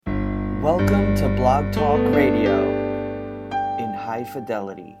Welcome to Blog Talk Radio in high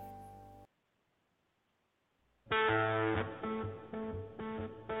fidelity.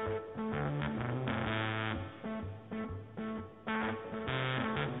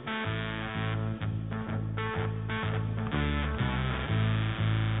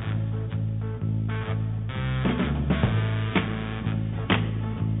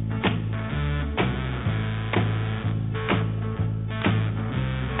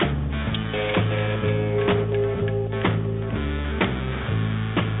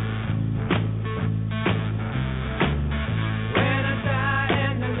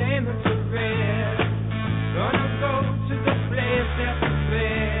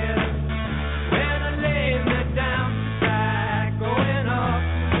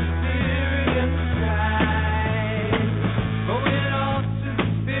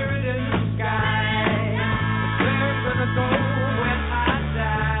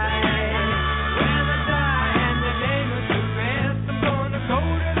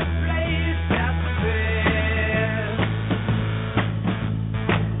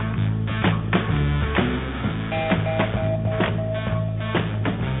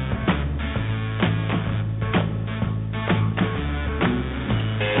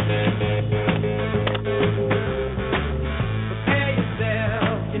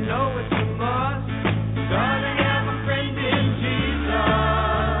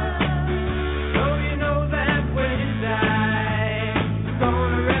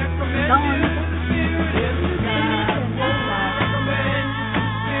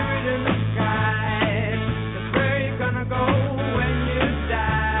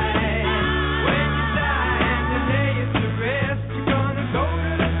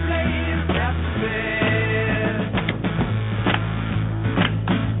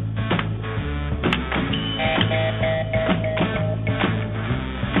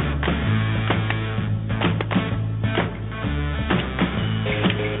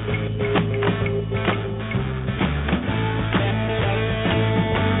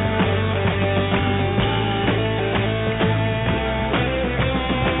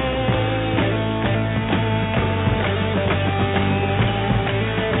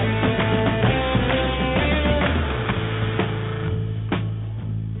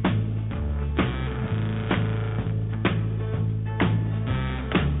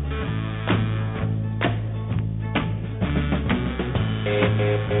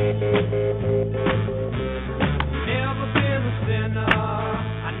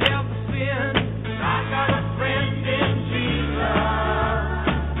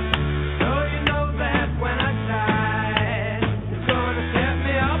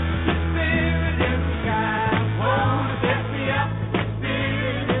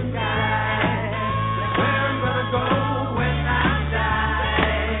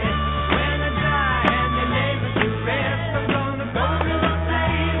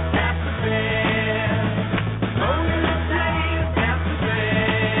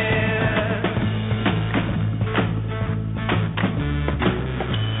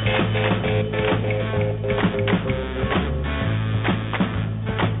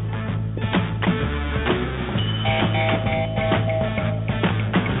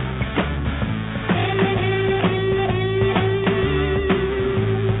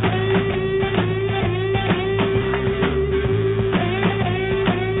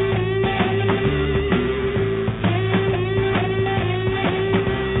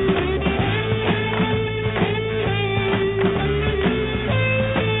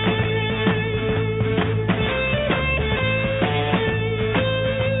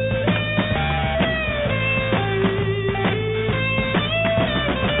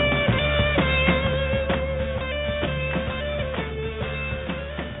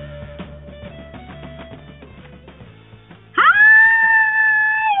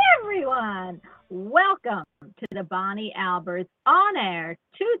 Albers on air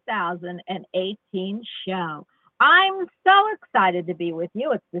 2018 show. I'm so excited to be with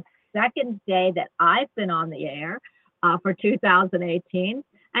you. It's the second day that I've been on the air for 2018.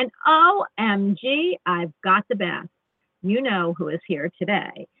 And OMG, I've got the best. You know who is here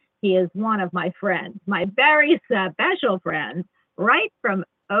today. He is one of my friends, my very special friends, right from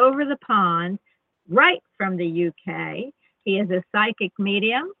over the pond, right from the UK. He is a psychic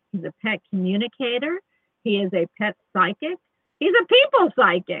medium. He's a pet communicator. He is a pet psychic. He's a people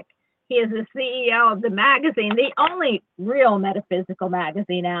psychic. He is the CEO of the magazine, the only real metaphysical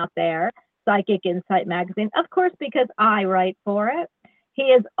magazine out there, Psychic Insight Magazine, of course, because I write for it. He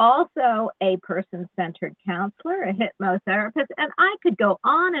is also a person-centered counselor, a hypnotherapist, and I could go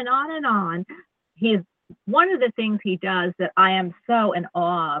on and on and on. He's one of the things he does that I am so in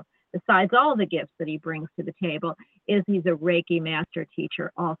awe of, besides all the gifts that he brings to the table, is he's a Reiki master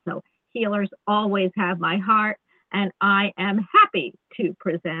teacher also. Healers always have my heart, and I am happy to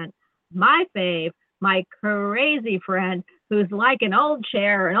present my fave, my crazy friend, who's like an old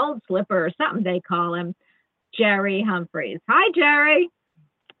chair, an old slipper, or something they call him, Jerry Humphreys. Hi, Jerry.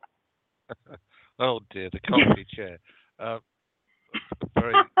 Oh dear, the comfy chair.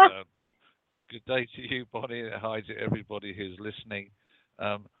 Very good day to you, Bonnie, and hi to everybody who's listening.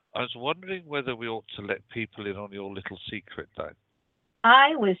 I was wondering whether we ought to let people in on your little secret, though.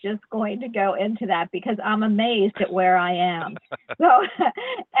 I was just going to go into that because I'm amazed at where I am. So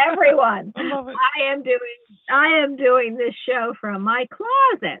everyone, I am doing this show from my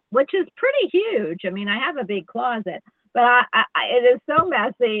closet, which is pretty huge. I mean, I have a big closet, but it is so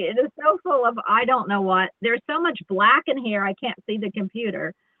messy. It is so full of I don't know what. There's so much black in here, I can't see the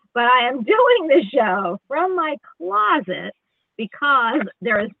computer. But I am doing the show from my closet because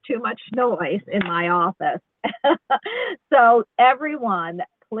there is too much noise in my office. So everyone,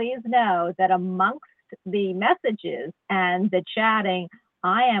 please know that amongst the messages and the chatting,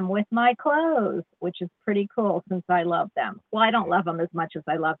 I am with my clothes, which is pretty cool since I love them. Well, I don't love them as much as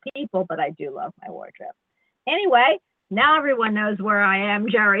I love people, but I do love my wardrobe. Anyway, now everyone knows where I am,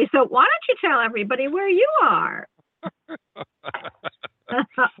 Jerry. So why don't you tell everybody where you are?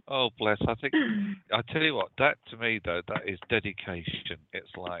 Oh, bless. I tell you what, that to me, though, that is dedication.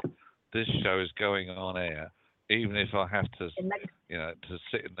 It's like this show is going on air, even if I have to, to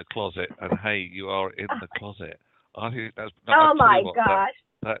sit in the closet. And hey, you are in the closet. I think that's. Oh my gosh!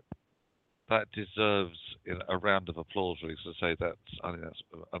 That deserves a round of applause. Really, to say that. I think that's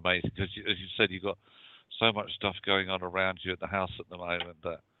amazing because, as you said, you've got so much stuff going on around you at the house at the moment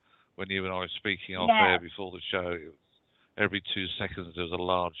that when you and I were speaking off air before the show, every 2 seconds there was a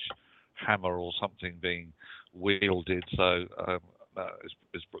large hammer or something being wielded. So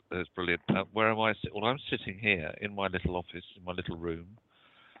it's brilliant. Where am I? Well, I'm sitting here in my little office, in my little room.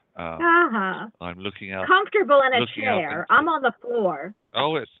 I'm looking out. Comfortable in a chair. I'm on the floor.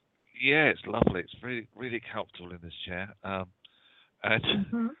 Oh, it's lovely. It's really, really comfortable in this chair. And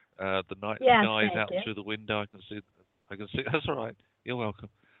the night sky is out through the window. I can see. That's all right. You're welcome.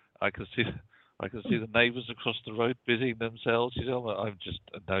 I can see the neighbours across the road busying themselves. I'm just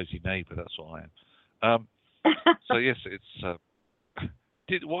a nosy neighbour. That's what I am. So yes, it's.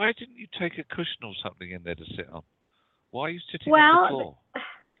 Why didn't you take a cushion or something in there to sit on? Why are you sitting on the floor?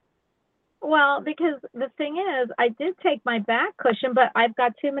 Well, because the thing is, I did take my back cushion, but I've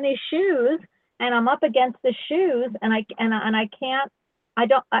got too many shoes, and I'm up against the shoes, and I can't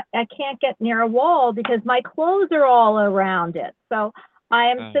get near a wall because my clothes are all around it. So I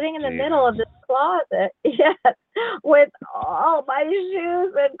am sitting in the middle of this closet, with all my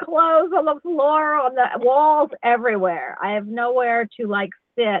shoes and clothes on the floor, on the walls, everywhere. I have nowhere to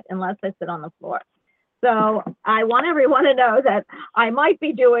sit unless I sit on the floor. So I want everyone to know that I might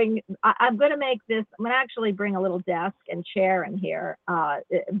be I'm going to actually bring a little desk and chair in here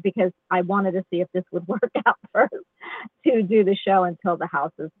because I wanted to see if this would work out first to do the show until the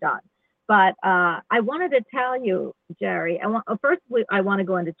house is done. But I wanted to tell you, Jerry, I want to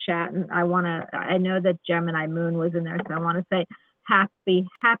go into chat, and I know that Gemini Moon was in there, so I want to say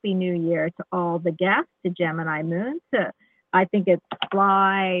happy New Year to all the guests, to Gemini Moon, I think it's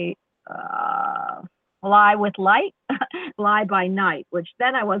Fly with Light, Fly by Night, which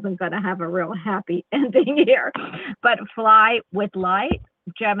then I wasn't going to have a real happy ending here, but Fly with Light,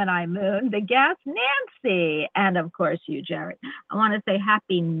 Gemini Moon, the guest, Nancy, and of course you, Jerry. I want to say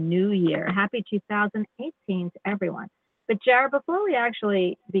Happy New Year, Happy 2018 to everyone. But Jerry, before we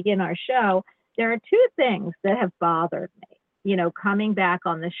actually begin our show, there are two things that have bothered me, coming back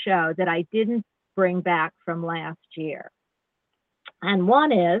on the show that I didn't bring back from last year. And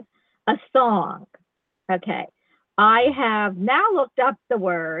one is a song. Okay. I have now looked up the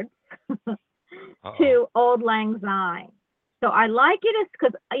words to Auld Lang Syne. So I like it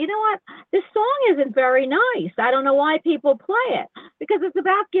because, you know what? This song isn't very nice. I don't know why people play it, because it's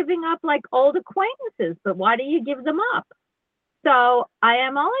about giving up old acquaintances. But why do you give them up? So I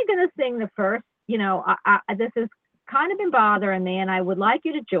am only going to sing the first, this has kind of been bothering me, and I would like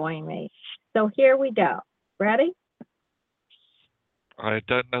you to join me. So here we go. Ready? I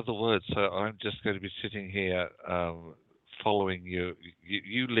don't know the words, so I'm just going to be sitting here following you.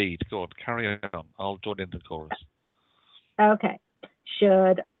 You lead. Go on, carry on. I'll join in the chorus. Okay.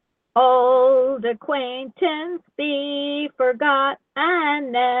 Should old acquaintance be forgot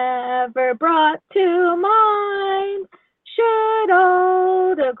and never brought to mind? Should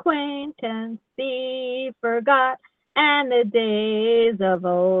old acquaintance be forgot and the days of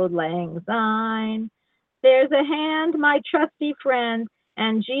Auld Lang Syne? There's a hand, my trusty friend,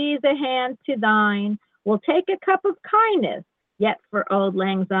 and G's a hand to thine. We'll take a cup of kindness, yet for Old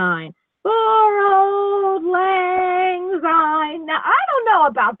Lang Syne. For Old Lang Syne. Now, I don't know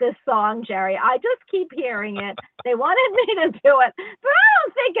about this song, Jerry. I just keep hearing it. They wanted me to do it, but I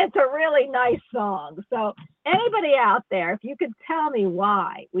don't think it's a really nice song. So anybody out there, if you could tell me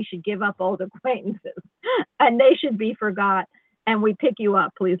why we should give up old acquaintances and they should be forgot and we pick you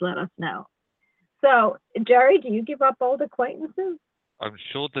up, please let us know. So, Jerry, do you give up old acquaintances? I'm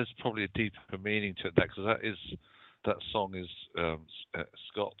sure there's probably a deeper meaning to it, because that song is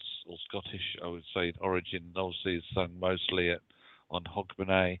Scots or Scottish, I would say, in origin. Obviously, it's sung mostly on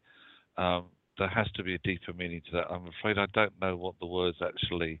Hogmanay. There has to be a deeper meaning to that. I'm afraid I don't know what the words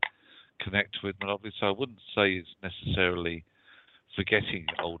actually connect with, but obviously I wouldn't say it's necessarily forgetting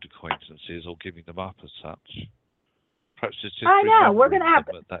old acquaintances or giving them up as such. Perhaps it's just remembering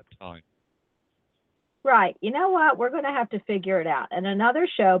them at that time. Right. You know what? We're going to have to figure it out. And another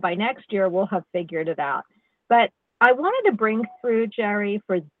show, by next year, we'll have figured it out. But I wanted to bring through, Jerry,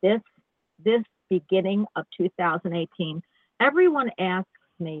 for this beginning of 2018, everyone asks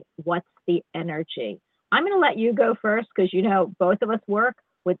me, what's the energy? I'm going to let you go first because, you know, both of us work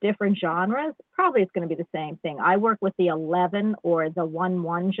with different genres. Probably it's going to be the same thing. I work with the 11 or the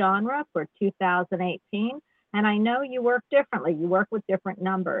 1-1 genre for 2018. And I know you work differently. You work with different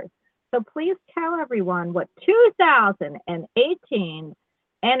numbers. So please tell everyone what 2018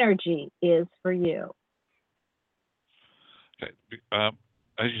 energy is for you. Okay. As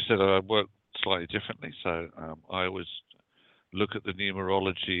you said, I work slightly differently. So I always look at the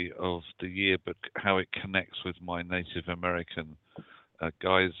numerology of the year, but how it connects with my Native American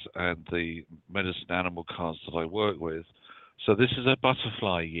guys and the medicine animal cards that I work with. So this is a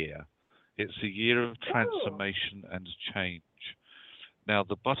butterfly year. It's a year of transformation and change. Now,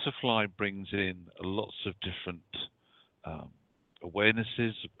 the butterfly brings in lots of different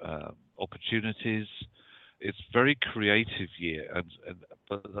awarenesses, opportunities. It's a very creative year,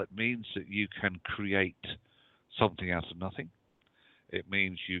 but that means that you can create something out of nothing. It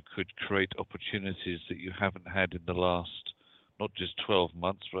means you could create opportunities that you haven't had in the last, not just 12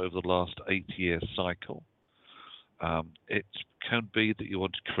 months, but over the last 8-year cycle. It can be that you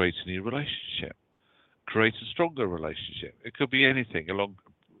want to create a new relationship, create a stronger relationship. It could be anything along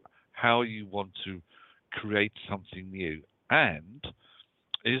how you want to create something new. And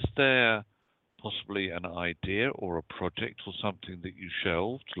is there possibly an idea or a project or something that you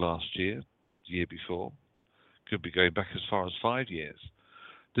shelved last year, the year before? Could be going back as far as 5 years.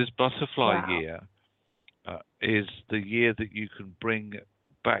 This butterfly year is the year that you can bring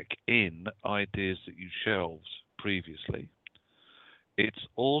back in ideas that you shelved previously. It's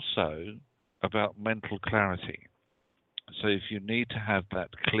also about mental clarity. So if you need to have that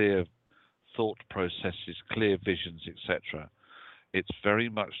clear thought processes, clear visions, etc., it's very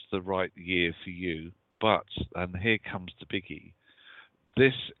much the right year for you. But, and here comes the biggie,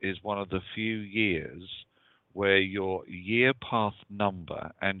 this is one of the few years where your year path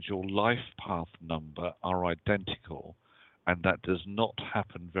number and your life path number are identical, and that does not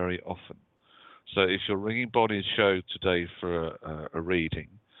happen very often. So if you're ringing Bonnie's show today for a reading,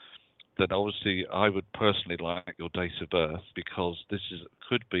 then obviously I would personally like your date of birth, because this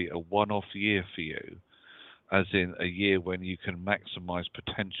could be a one-off year for you, as in a year when you can maximize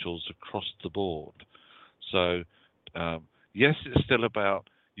potentials across the board. So yes, it's still about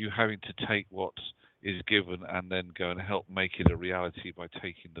you having to take what is given and then go and help make it a reality by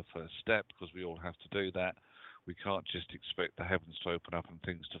taking the first step, because we all have to do that. We can't just expect the heavens to open up and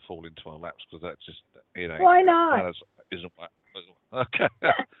things to fall into our laps, because that's just, you know, why not? That isn't okay.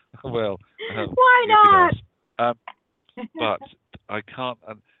 Well, why not? But I can't.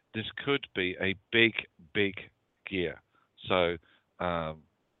 This could be a big year. So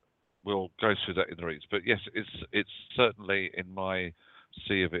we'll go through that in the reads. But yes, it's certainly in my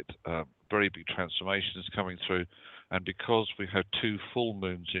see of it, very big transformations coming through. And because we have 2 full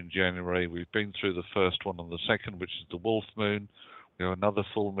moons in January, we've been through the first one on the 2nd, which is the wolf moon. We have another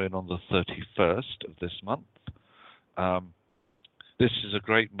full moon on the 31st of this month. This is a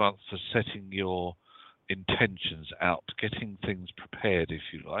great month for setting your intentions out, getting things prepared, if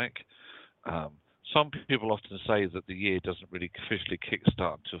you like. Some people often say that the year doesn't really officially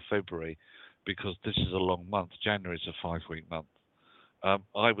kickstart until February, because this is a long month. January is a 5-week month.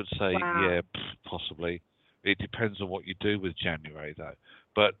 I would say, yeah, possibly. It depends on what you do with January, though.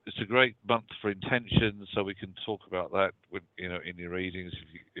 But it's a great month for intentions, so we can talk about that, with, you know, in your readings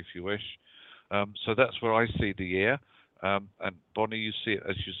if you wish. So that's where I see the year. And Bonnie, you see it,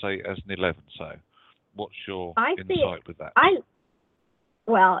 as you say, as an 11. So what's your insight with that?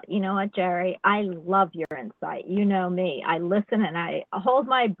 Well, you know what, Jerry? I love your insight. You know me. I listen and I hold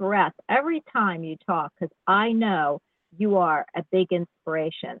my breath every time you talk because I know you are a big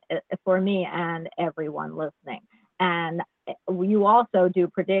inspiration for me and everyone listening. And you also do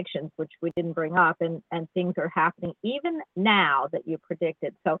predictions, which we didn't bring up, and things are happening even now that you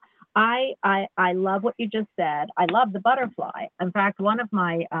predicted. So I love what you just said. I love the butterfly. In fact, one of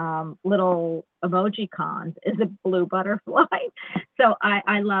my little emoji cons is a blue butterfly. So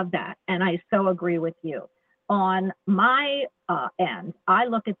I love that. And I so agree with you. On my end, I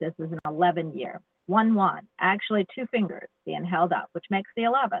look at this as an 11 year, 1-1, actually two fingers being held up, which makes the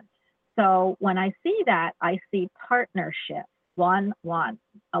 11. So when I see that, I see partnership, 1-1.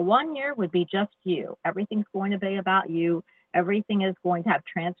 A 1 year would be just you. Everything's going to be about you. Everything is going to have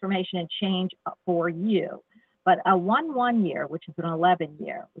transformation and change for you. But a 1-1 year, which is an 11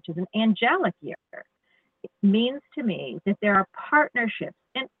 year, which is an angelic year, it means to me that there are partnerships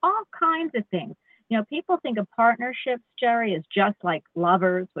in all kinds of things. You know, people think of partnerships, Jerry, as just like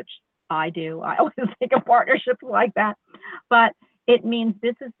lovers, which I do. I always think of partnerships like that. But it means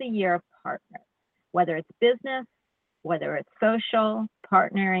this is the year of partners, whether it's business, whether it's social,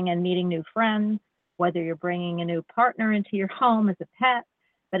 partnering and meeting new friends, whether you're bringing a new partner into your home as a pet,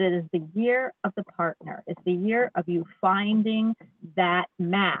 but it is the year of the partner. It's the year of you finding that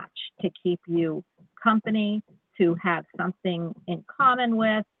match to keep you company, to have something in common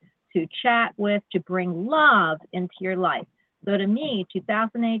with, to chat with, to bring love into your life. So to me,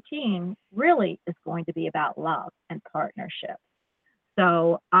 2018 really is going to be about love and partnership.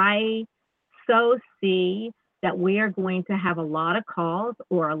 So I so see that we are going to have a lot of calls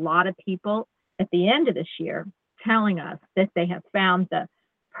or a lot of people at the end of this year telling us that they have found the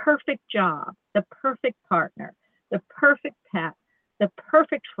perfect job, the perfect partner, the perfect pet, the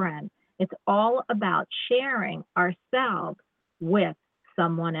perfect friend. It's all about sharing ourselves with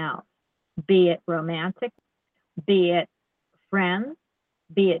someone else, be it romantic, be it friends,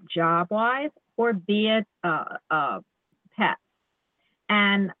 be it job-wise, or be it pets.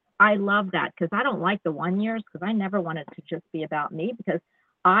 And I love that because I don't like the 1 years because I never want it to just be about me because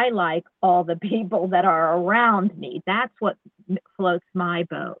I like all the people that are around me. That's what floats my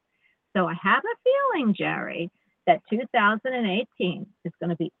boat. So I have a feeling, Jerry, that 2018 is going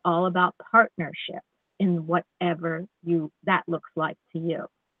to be all about partnership in whatever that looks like to you.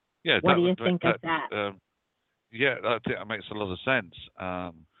 Yeah, what do you think of that? Yeah, that makes a lot of sense.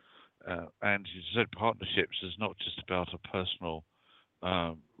 And you said partnerships is not just about a personal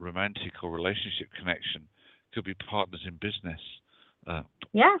romantic or relationship connection. It could be partners in business.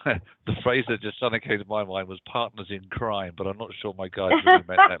 Yeah. The phrase that just suddenly came to my mind was partners in crime, but I'm not sure my guide really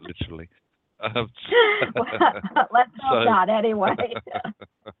meant that literally. Well, let's hope not anyway.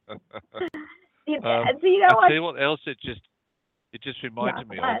 You know I'll tell you what else it just reminded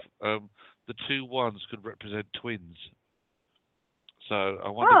me of. The 2 1s could represent twins. So I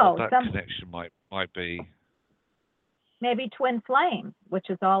wonder what that connection might be. Maybe twin flame,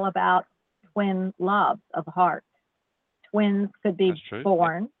 which is all about twin love of heart. Twins could be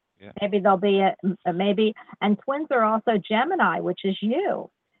born. Yeah. Maybe there'll be maybe, and twins are also Gemini, which is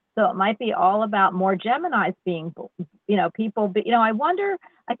you. So it might be all about more Geminis being, people. I wonder.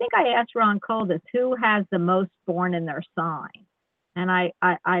 I think I asked Ron Cole this: who has the most born in their sign? And I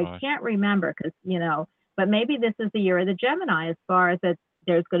can't remember because but maybe this is the year of the Gemini as far as that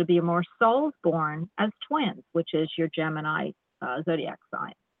there's going to be more souls born as twins, which is your Gemini zodiac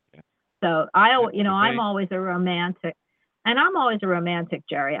sign. Yeah. So I'm always a romantic. And I'm always a romantic,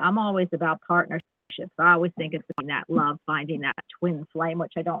 Jerry. I'm always about partnerships. I always think it's that love, finding that twin flame,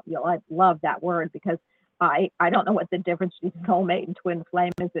 which I love that word because I don't know what the difference between soulmate and twin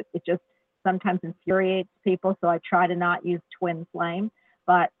flame is. It just sometimes infuriates people, so I try to not use twin flame.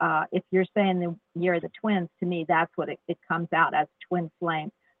 But if you're saying the year of the twins, to me, that's what it comes out as, twin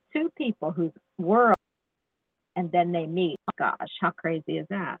flame. Two people whose world, and then they meet. Oh, gosh, how crazy is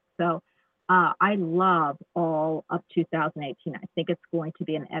that? So I love all of 2018. I think it's going to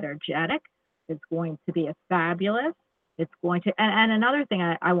be an energetic. It's going to be a fabulous. It's going to, and another thing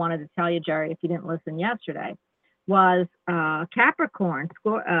I wanted to tell you, Jerry, if you didn't listen yesterday, was Capricorn.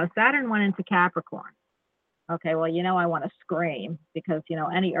 Saturn went into Capricorn. Okay, well, I want to scream because,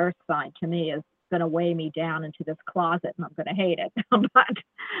 any earth sign to me is going to weigh me down into this closet and I'm going to hate it.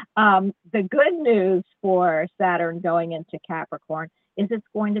 But the good news for Saturn going into Capricorn is it's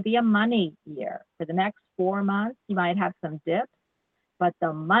going to be a money year. For the next 4 months, you might have some dips, but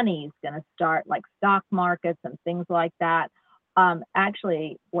the money's going to start, like stock markets and things like that.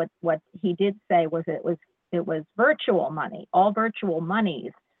 Actually, what he did say was it was virtual money. All virtual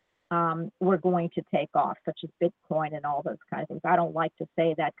monies were going to take off, such as Bitcoin and all those kind of things. I don't like to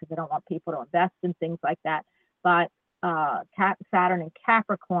say that because I don't want people to invest in things like that. But Saturn in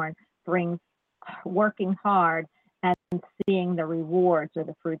Capricorn brings working hard and seeing the rewards or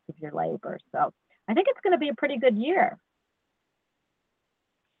the fruits of your labor. So I think it's going to be a pretty good year.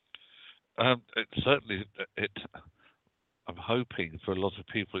 I'm hoping for a lot of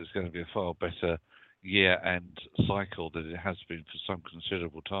people it's going to be a far better year and cycle than it has been for some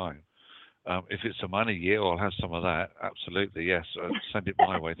considerable time. If it's a money year, I'll have some of that. Absolutely, yes. Send it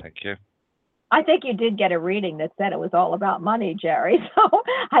my way, thank you. I think you did get a reading that said it was all about money, Jerry. So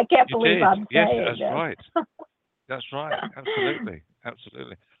I can't believe I'm saying that's this. Right. That's right. Absolutely,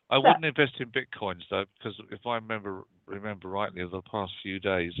 absolutely. I wouldn't invest in bitcoins though, because if I remember rightly, over the past few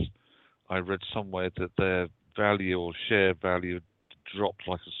days, I read somewhere that their value or share value dropped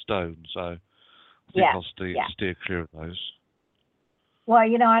like a stone. So I think I'll steer clear of those. Well,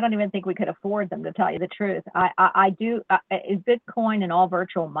 I don't even think we could afford them, to tell you the truth. I do. Bitcoin and all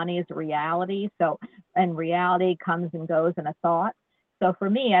virtual money is a reality. So, and reality comes and goes in a thought. So for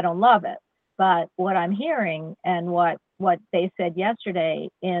me, I don't love it. But what I'm hearing and what they said yesterday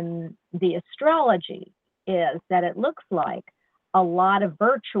in the astrology is that it looks like a lot of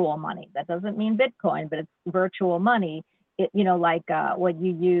virtual money. That doesn't mean Bitcoin, but it's virtual money. Like when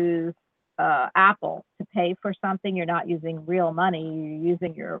you use Apple to pay for something, you're not using real money, you're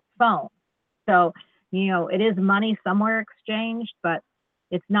using your phone. So, it is money somewhere exchanged, but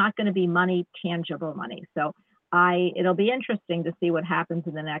it's not going to be money, tangible money. So it'll be interesting to see what happens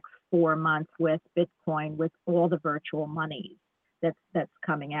in the next 4 months with Bitcoin, with all the virtual money that's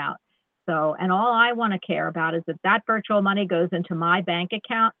coming out. So, and all I want to care about is that virtual money goes into my bank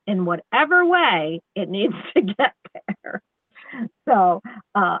account in whatever way it needs to get there. So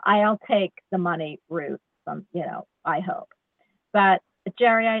I'll take the money route from, I hope. But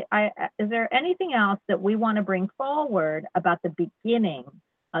Jerry, is there anything else that we want to bring forward about the beginning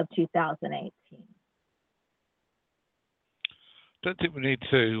of 2018? Don't think we need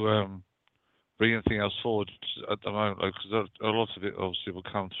to bring anything else forward at the moment, because a lot of it obviously will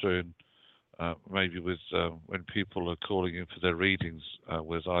come through, and maybe with when people are calling in for their readings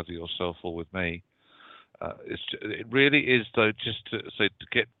with either yourself or with me. It really is, though, just to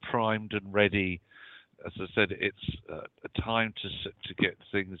get primed and ready. As I said, it's a time to get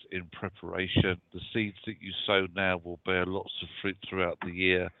things in preparation. The seeds that you sow now will bear lots of fruit throughout the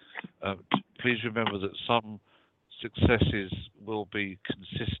year. Please remember that some successes will be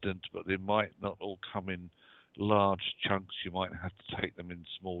consistent, but they might not all come in large chunks. You might have to take them in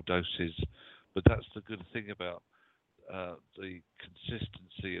small doses. But that's the good thing about the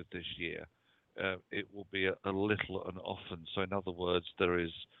consistency of this year. It will be a little and often. So in other words, there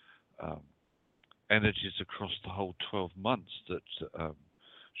is energies across the whole 12 months that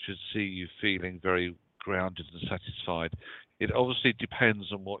should see you feeling very grounded and satisfied. It obviously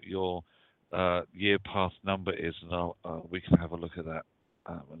depends on what your year path number is, and we can have a look at that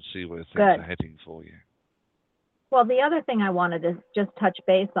and see where things are heading for you. Well, the other thing I wanted to just touch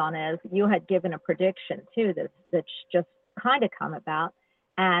base on is you had given a prediction too that's just kind of come about.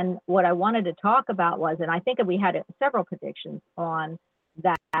 And what I wanted to talk about was, and I think we had several predictions on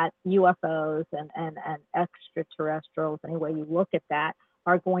that UFOs and extraterrestrials, any way you look at that,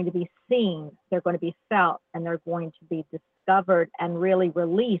 are going to be seen, they're going to be felt, and they're going to be discovered and really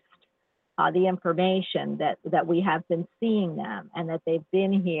released, the information that we have been seeing them and that they've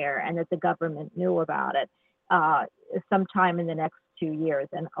been here and that the government knew about it sometime in the next 2 years.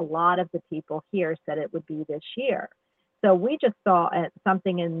 And a lot of the people here said it would be this year. So we just saw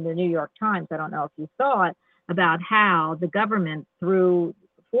something in the New York Times, I don't know if you saw it, about how the government threw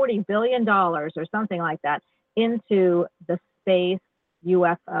 $40 billion or something like that into the space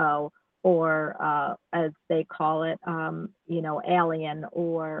UFO, or as they call it, alien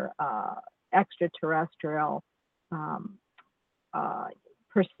or extraterrestrial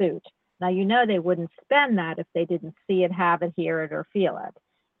pursuit. Now, they wouldn't spend that if they didn't see it, have it, hear it, or feel it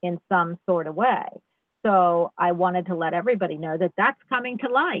in some sort of way. So I wanted to let everybody know that that's coming to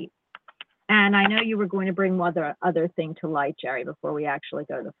light. And I know you were going to bring one other thing to light, Jerry, before we actually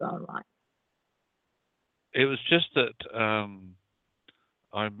go to the phone line. It was just that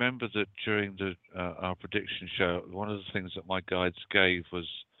I remember that during our prediction show, one of the things that my guides gave was,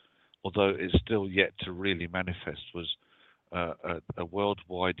 although it's still yet to really manifest, was a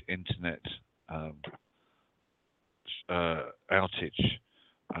worldwide internet outage.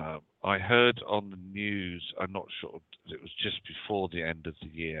 I heard on the news, I'm not sure, it was just before the end of the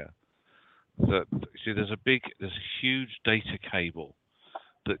year, that there's a huge data cable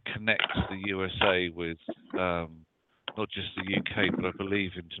that connects the USA with not just the UK, but I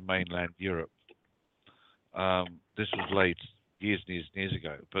believe into mainland Europe. This was laid years and years and years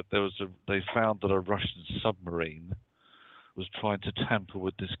ago, but they found that a Russian submarine was trying to tamper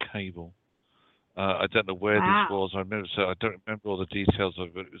with this cable. I don't know where this was. I don't remember all the details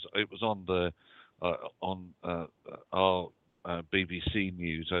of it. It was on the our BBC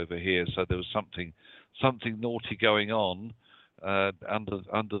news over here. So there was something naughty going on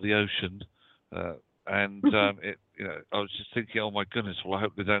under the ocean, and I was just thinking, oh my goodness! Well, I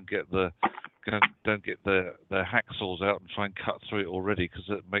hope they don't get the hacksaws out and try and cut through it already, because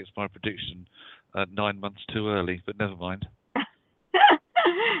it makes my prediction 9 months too early. But never mind.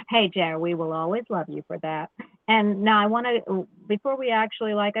 Hey, Jerry, we will always love you for that. And now I want to, before we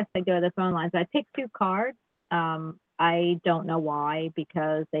actually, like I said, go to the phone lines, I picked 2 cards. I don't know why,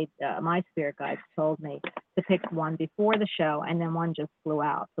 because my spirit guides told me to pick one before the show, and then one just flew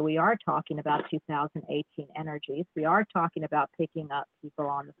out. So we are talking about 2018 energies. We are talking about picking up people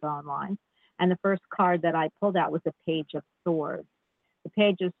on the phone line. And the first card that I pulled out was the Page of Swords. The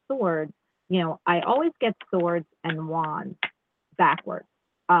Page of Swords, I always get swords and wands backwards.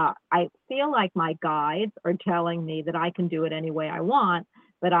 I feel like my guides are telling me that I can do it any way I want,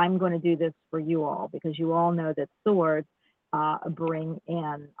 but I'm going to do this for you all, because you all know that swords bring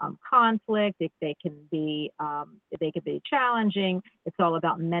in conflict. They can be challenging. It's all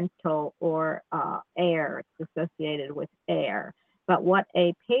about mental or air. It's associated with air. But what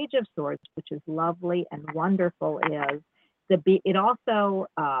a Page of Swords, which is lovely and wonderful, is it also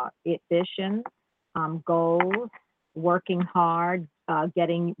visions, goals, working hard,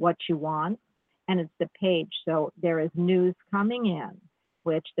 getting what you want, and it's the page. So there is news coming in,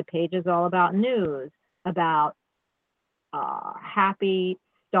 which the page is all about news, about happy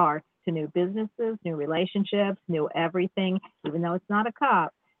starts to new businesses, new relationships, new everything. Even though it's not a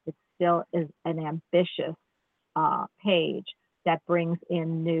cup, it still is an ambitious page that brings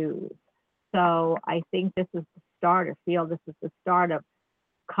in news. So I think this is the start, or feel this is the start of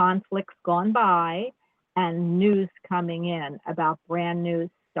conflicts gone by and news coming in about brand new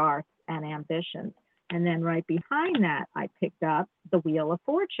starts and ambitions. And then right behind that, I picked up the Wheel of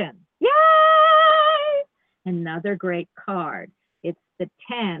Fortune. Yay! Another great card. It's the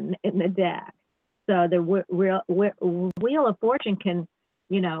 10 in the deck. So the Wheel of Fortune can,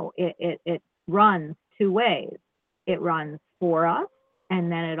 it runs 2 ways. It runs for us,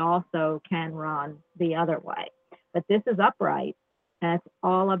 and then it also can run the other way. But this is upright, and it's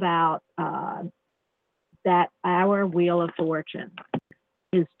all about that our Wheel of Fortune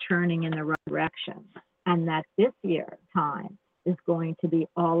is turning in the right direction, and that this year time is going to be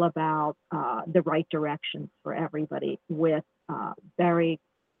all about the right directions for everybody, with very,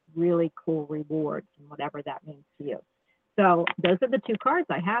 really cool rewards, and whatever that means to you. So those are the 2 cards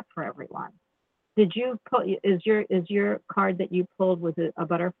I have for everyone. Did you put, is your card that you pulled, was it a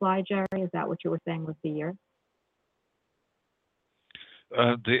butterfly, Jerry? Is that what you were saying was the year?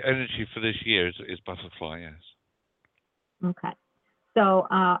 The energy for this year is butterfly, yes. Okay. So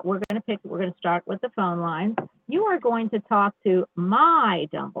we're going to start with the phone line. You are going to talk to my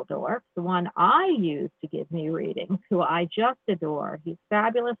Dumbledore, the one I use to give me readings, who I just adore. He's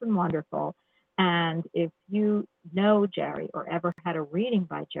fabulous and wonderful. And if you know Jerry, or ever had a reading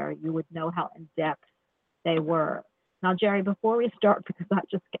by Jerry, you would know how in-depth they were. Now, Jerry, before we start, because I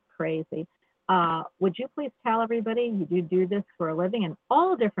just get crazy, would you please tell everybody you do this for a living in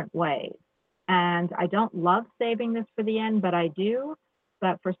all different ways? And I don't love saving this for the end, but I do.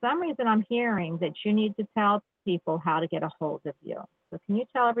 But for some reason, I'm hearing that you need to tell people how to get a hold of you. So can you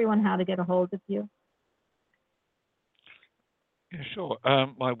tell everyone how to get a hold of you? Yeah, sure.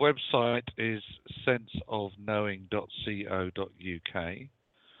 My website is senseofknowing.co.uk.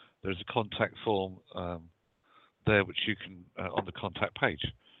 There's a contact form there, which you can, on the contact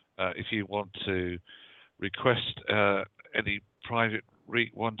page. If you want to request any private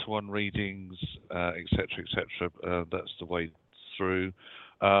one-to-one readings, etc., that's the way through.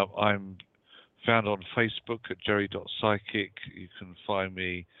 I'm found on Facebook at jerry.psychic. You can find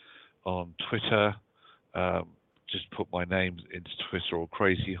me on Twitter. Just put my name into Twitter, or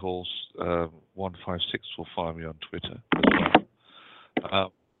Crazy Horse 156 will find me on Twitter as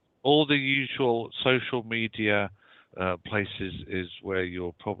well. All the usual social media places is where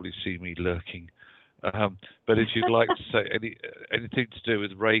you'll probably see me lurking. But if you'd like to say anything to do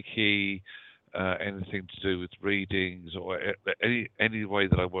with Reiki, anything to do with readings, or any way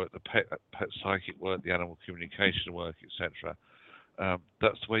that I work, the pet psychic work, the animal communication work, etc.,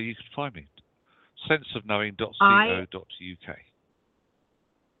 that's where you can find me. senseofknowing.co.uk.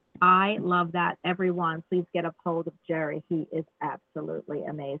 I love that. Everyone, please get a hold of Jerry. He is absolutely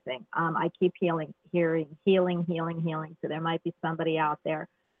amazing. I keep hearing healing. So there might be somebody out there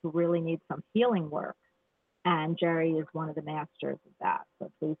who really needs some healing work. And Jerry is one of the masters of that. So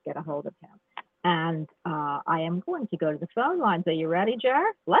please get a hold of him. And I am going to go to the phone lines. Are you ready,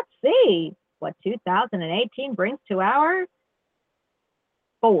 Jerry? Let's see what 2018 brings to our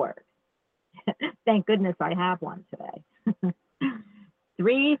board. Thank goodness I have one today.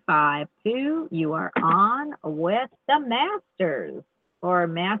 352, you are on with the Masters, or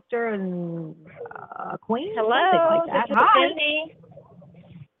Master and Queen. Hello, like that. This is Hi. Cindy.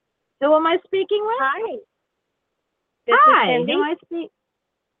 Who am I speaking with? Hi. Hi. Is Cindy. Who am I speaking?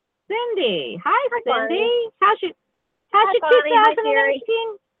 Cindy. Hi, Cindy. Bonnie. How's your Bonnie. Hi, Jerry.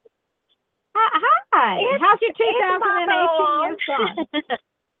 2018? Hi. How's your 2018 year?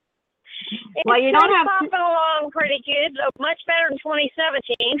 Well, you don't have popping along pretty good. Much better than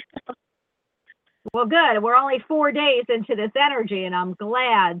 2017. Well, good. We're only 4 days into this energy, and I'm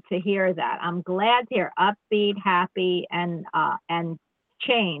glad to hear that. I'm glad to hear upbeat, happy, and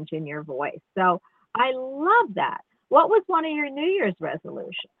change in your voice. So I love that. What was one of your New Year's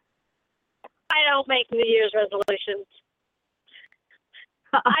resolutions? I don't make New Year's resolutions.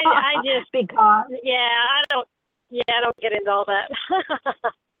 I just because I don't get into all that.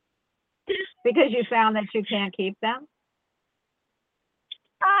 Because you found that you can't keep them?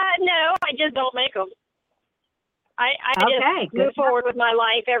 No, I just don't make them. I okay, just move forward with my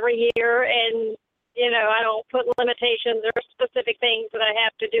life every year, and I don't put limitations or specific things that I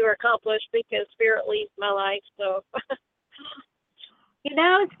have to do or accomplish because Spirit leads my life. So.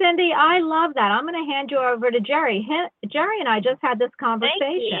 Cindy, I love that. I'm going to hand you over to Jerry. Jerry and I just had this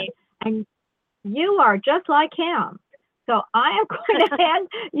conversation, and you are just like him. So I am going to hand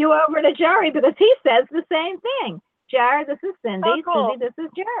you over to Jerry because he says the same thing. Jerry, this is Cindy. Oh, cool. Cindy, this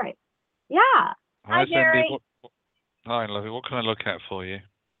is Jerry. Yeah. Hi, Jerry. Cindy. Hi, lovely. What can I look at for you?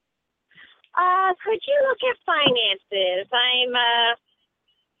 Could you look at finances? I'm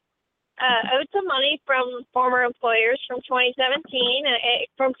owed some money from former employers from 2017,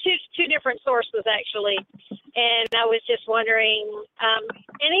 from two different sources actually. And I was just wondering,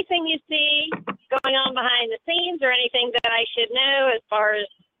 anything you see going on behind the scenes, or anything that I should know as far as,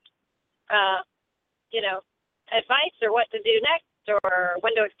 advice or what to do next, or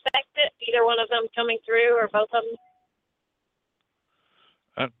when to expect it? Either one of them coming through, or both of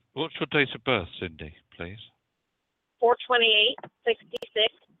them. What's your date of birth, Cindy, please? 4/28/66.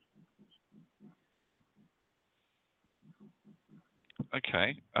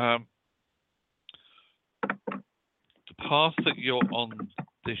 Okay. The path that you're on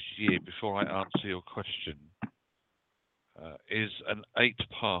this year, before I answer your question, is an 8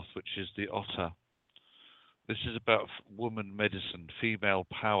 path, which is the Otter. This is about woman medicine, female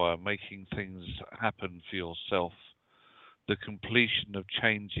power, making things happen for yourself, the completion of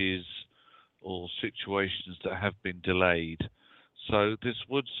changes or situations that have been delayed. So this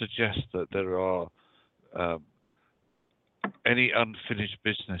would suggest that there are any unfinished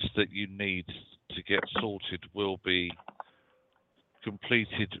business that you need to get sorted will be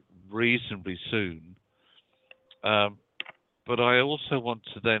completed reasonably soon. But I also want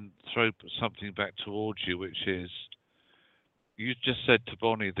to then throw something back towards you, which is, you just said to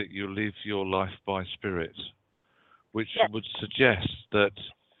Bonnie that you live your life by spirit, which would suggest that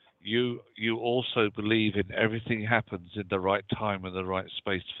you also believe in everything happens in the right time and the right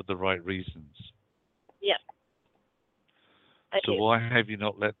space for the right reasons. Yes. So why have you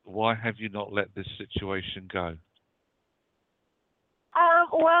not let this situation go?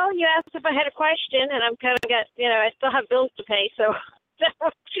 Well, you asked if I had a question, and I'm kind of I still have bills to pay, so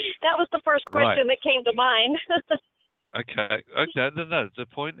that was the first question that came to mind. Okay. No. The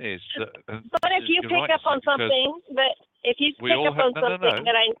point is that. But if you pick up on something, that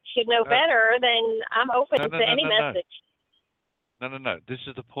I should know better, then I'm open to any message. No. This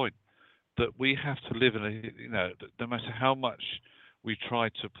is the point, that we have to live in a, no matter how much we try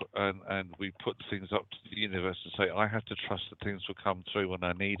to put, and we put things up to the universe and say, I have to trust that things will come through when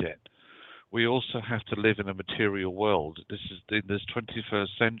I need it. We also have to live in a material world. This is in this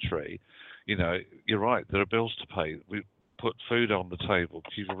 21st century. You're right. There are bills to pay. We put food on the table,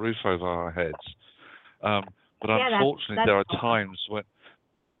 keep a roof over our heads. But unfortunately, there are times when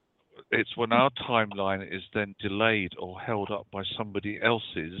our timeline is then delayed or held up by somebody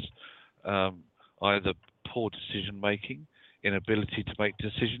else's either poor decision making, inability to make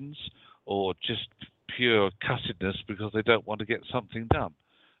decisions, or just pure cussedness because they don't want to get something done.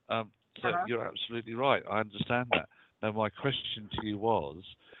 So you're absolutely right. I understand that. Now, my question to you was,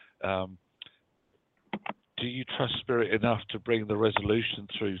 do you trust Spirit enough to bring the resolution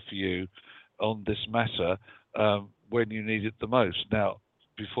through for you on this matter when you need it the most? Now,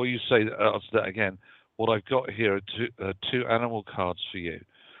 before you answer that again, what I've got here are two animal cards for you.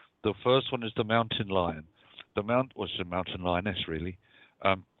 The first one is the mountain lion. The mountain lioness, really.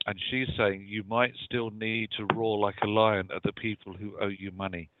 And she's saying you might still need to roar like a lion at the people who owe you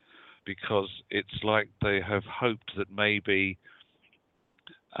money, because it's like they have hoped that maybe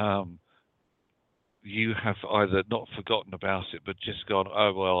you have either not forgotten about it, but just gone,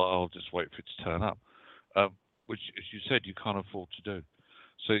 oh, well, I'll just wait for it to turn up, which, as you said, you can't afford to do.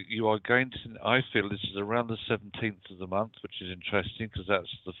 So you are going to, I feel this is around the 17th of the month, which is interesting because that's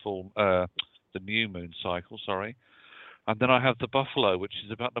the new moon cycle, sorry. And then I have the buffalo, which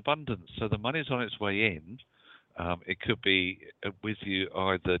is about abundance. So the money's on its way in. It could be with you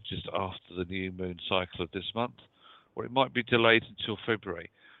either just after the new moon cycle of this month, or it might be delayed until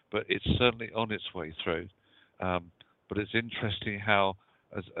February. But it's certainly on its way through. But it's interesting how,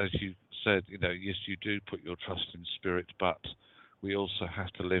 as you said, yes, you do put your trust in Spirit, but we also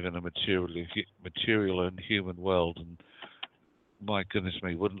have to live in a material and human world. And my goodness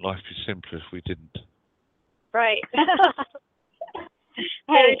me, wouldn't life be simpler if we didn't? Right.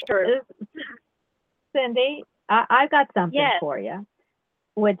 Hey, Cindy, I've got something for you,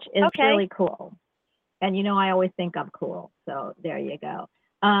 which is really cool. And I always think I'm cool. So there you go.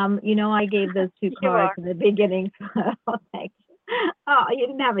 I gave those two cards in the beginning. Oh, thanks. Oh, you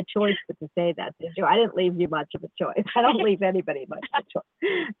didn't have a choice but to say that, did you? I didn't leave you much of a choice. I don't leave anybody much of a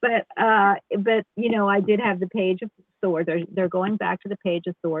choice. But I did have the Page of Swords. They're going back to the Page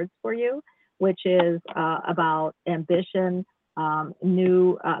of Swords for you, which is about ambition,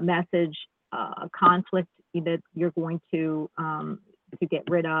 new message, conflict that you're going to get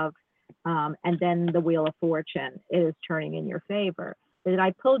rid of, and then the Wheel of Fortune is turning in your favor. That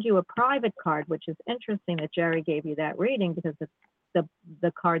I pulled you a private card, which is interesting that Jerry gave you that reading, because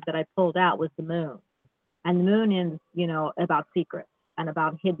the card that I pulled out was the moon. And the moon is, about secrets and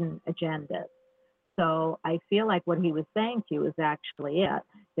about hidden agendas. So I feel like what he was saying to you is actually it.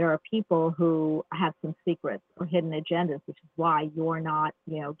 There are people who have some secrets or hidden agendas, which is why you're not,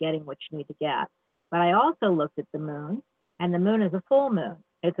 getting what you need to get. But I also looked at the moon, and the moon is a full moon.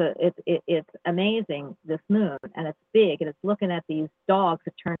 It's amazing, this moon, and it's big, and it's looking at these dogs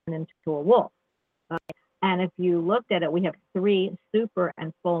that turn into a wolf. And if you looked at it, we have 3 super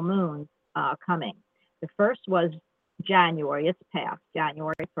and full moons coming. The first was January, it's past,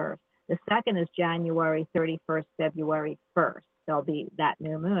 January 1st. The second is January 31st, February 1st. There'll be that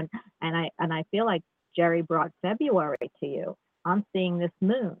new moon. And I feel like Jerry brought February to you. I'm seeing this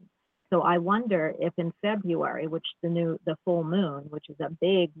moon. So I wonder if in February, which the full moon, which is a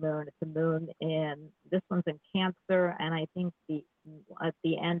big moon, it's a moon this one's in Cancer, and I think at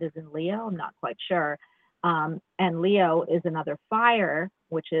the end is in Leo. I'm not quite sure. And Leo is another fire,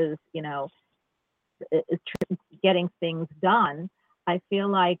 which is, is getting things done. I feel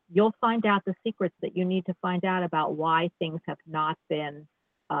like you'll find out the secrets that you need to find out about why things have not been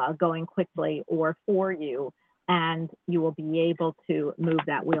going quickly or for you. And you will be able to move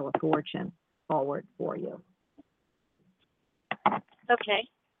that Wheel of Fortune forward for you. Okay.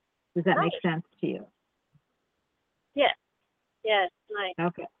 Does that make sense to you? Yes. Yes. Nice.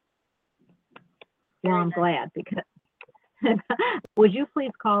 Okay. Well, I'm glad, because would you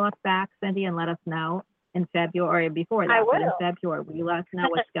please call us back, Cindy, and let us know in February, before that, but in February, will you let us know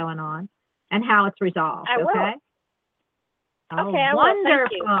what's going on and how it's resolved? I will. Okay. Oh, okay, I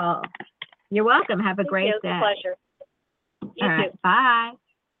wonderful. Will. Thank you. You're welcome. Have a great day. It's a pleasure. You All right. too. Bye.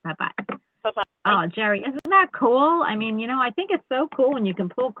 Bye-bye. Bye-bye. Oh, Jerry, isn't that cool? I mean, I think it's so cool when you can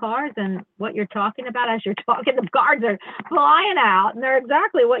pull cards, and what you're talking about as you're talking, the cards are flying out, and they're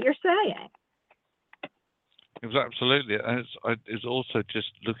exactly what you're saying. It was absolutely. And it's also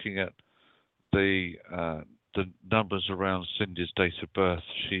just looking at the numbers around Cindy's date of birth.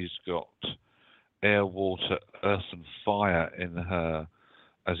 She's got air, water, earth, and fire in her,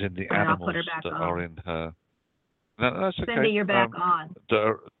 as in the animals that are in her. No, that's okay. Cindy, you're back on.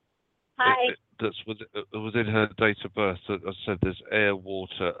 Hi. That's within her date of birth. As I said, there's air,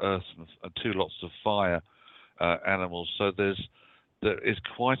 water, earth, and 2 lots of fire animals. So there is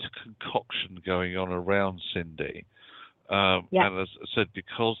quite a concoction going on around Cindy. And as I said,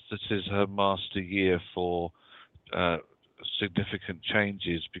 because this is her master year for significant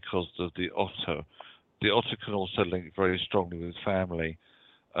changes, because of the otter can also link very strongly with family,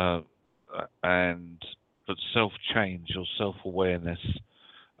 but self-change or self-awareness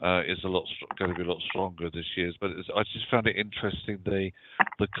is going to be a lot stronger this year. But I just found it interesting, the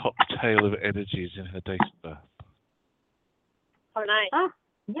cocktail of energies in her date of birth. Oh, nice. Oh,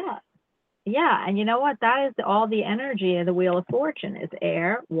 yeah. Yeah, and you know what? That is all the energy of the Wheel of Fortune is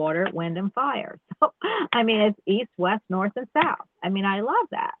air, water, wind, and fire. So, I mean, it's east, west, north, and south. I mean, I love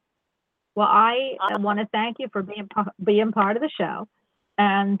that. Well, I want to thank you for being part of the show,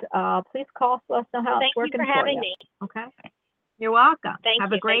 and please call us. Let us know how it's working for you. Thank you for having me. Okay. You're welcome. Thank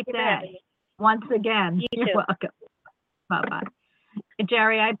Have you. a great Thank you for having day. me. Once again, You you're too. welcome. Bye-bye.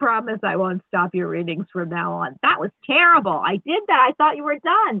 Jerry, I promise I won't stop your readings from now on. That was terrible. I did that. I thought you were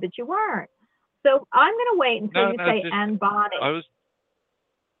done, but you weren't. So I'm going to wait until you say "and Bonnie." I was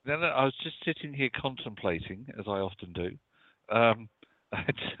just sitting here contemplating, as I often do. I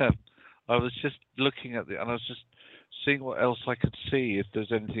was just looking at and I was just seeing what else I could see, if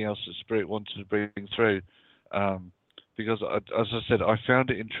there's anything else that Spirit wanted to bring through. Because, as I said, I found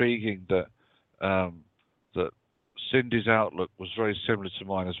it intriguing that that Cindy's outlook was very similar to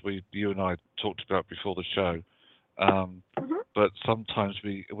mine, as you and I talked about before the show. But sometimes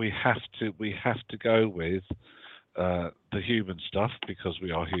we have to go with the human stuff, because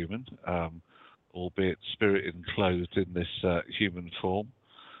we are human, albeit spirit enclosed in this human form.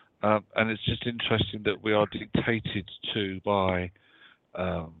 And it's just interesting that we are dictated to by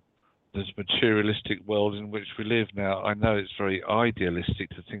this materialistic world in which we live now. I know it's very idealistic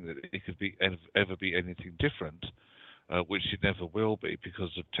to think that it could be ever be anything different, which it never will be,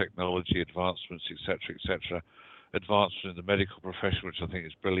 because of technology advancements, etc., advancement in the medical profession, which I think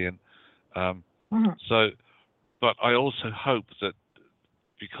is brilliant. But I also hope that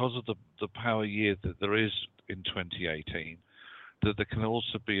because of the power year that there is in 2018, that there can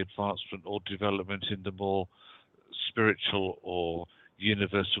also be advancement or development in the more spiritual or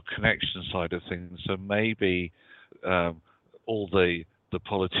universal connection side of things. So maybe all the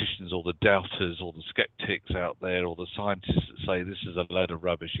politicians or the doubters or the skeptics out there, or the scientists that say this is a load of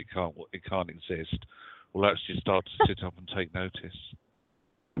rubbish, it can't exist, will actually start to sit up and take notice.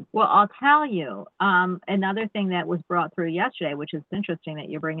 Well, I'll tell you, another thing that was brought through yesterday, which is interesting that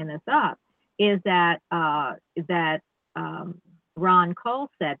you're bringing this up, is that Ron Cole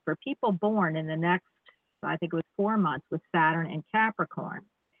said for people born in the next, I think it was 4 months, with Saturn and Capricorn,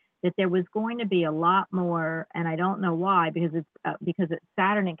 that there was going to be a lot more, and I don't know why, because it's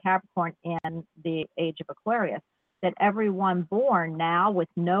Saturn and Capricorn in the age of Aquarius, that everyone born now with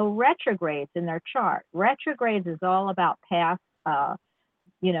no retrogrades in their chart. Retrogrades is all about past, that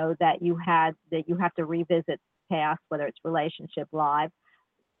you have to revisit past, whether it's relationship, lives.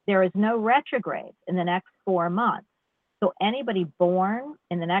 There is no retrogrades in the next 4 months. So anybody born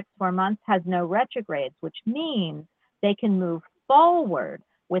in the next 4 months has no retrogrades, which means they can move forward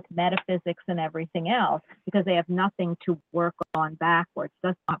with metaphysics and everything else, because they have nothing to work on backwards.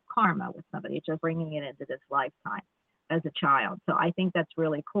 That's not karma with somebody, it's just bringing it into this lifetime as a child. So I think that's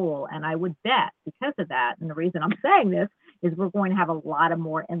really cool. And I would bet because of that, and the reason I'm saying this is we're going to have a lot of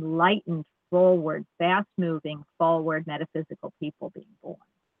more enlightened, forward, fast-moving, forward metaphysical people being born.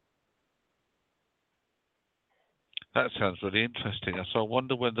 That sounds really interesting. So I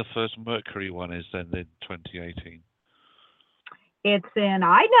wonder when the first Mercury one is then in 2018. It's in,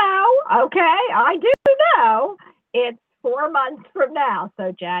 I know, okay, I do know. It's 4 months from now.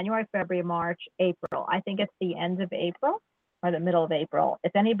 So January, February, March, April. I think it's the end of April or the middle of April.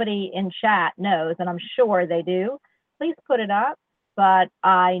 If anybody in chat knows, and I'm sure they do, please put it up. But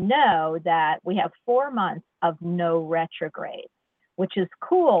I know that we have 4 months of no retrograde, which is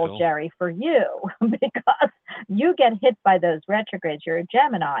cool, Jerry, for you, because you get hit by those retrogrades. You're a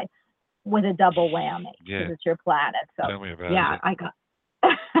Gemini with a double whammy, because it's your planet. So tell me about yeah, it. I got.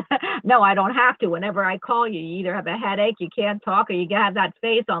 No, I don't have to. Whenever I call you, you either have a headache, you can't talk, or you have that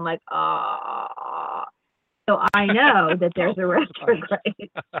face on like, oh. So I know that there's a retrograde. You're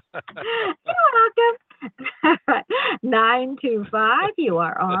welcome. 925, you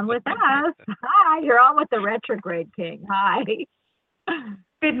are on with us. Hi, you're on with the retrograde king. Hi.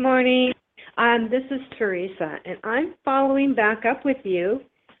 Good morning. This is Teresa, and I'm following back up with you.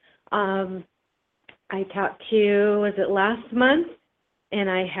 I talked to you, was it last month? And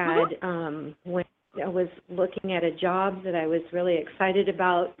I had, when I was looking at a job that I was really excited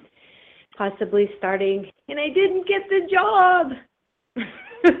about possibly starting, and I didn't get the job.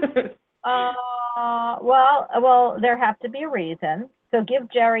 Well, there have to be a reason. So give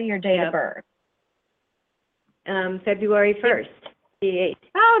Jerry your date of birth. February 1st, the 8th.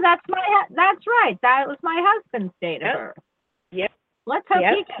 Oh, that's right. That was my husband's date of birth. Yep. Let's hope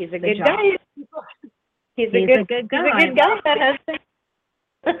he's a good guy. He's a good guy. He's a good guy, that husband.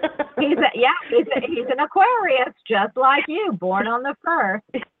 He's an Aquarius, just like you, born on the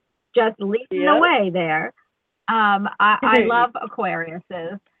 1st, just leading the way there. I love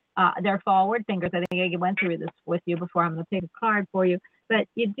Aquariuses. They're forward thinkers. I think I went through this with you before. I'm going to take a card for you. But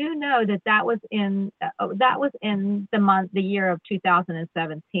you do know that that was in the year of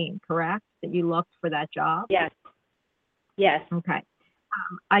 2017, correct? That you looked for that job? Yes. Yes. Okay.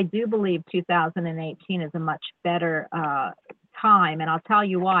 I do believe 2018 is a much better time, and I'll tell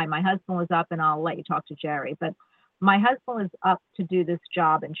you why. My husband was up, and I'll let you talk to Jerry, but my husband was up to do this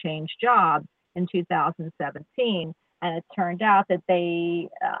job and change jobs in 2017, and it turned out that they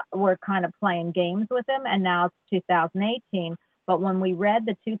were kind of playing games with him, and now it's 2018. But when we read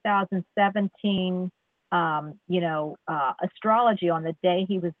the 2017 astrology on the day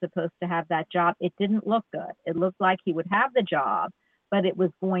he was supposed to have that job, it didn't look good. It looked like he would have the job, but it was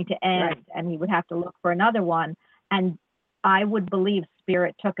going to end, right, and he would have to look for another one. And I would believe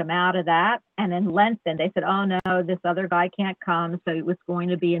Spirit took him out of that and then lengthened. They said, oh no, this other guy can't come. So it was going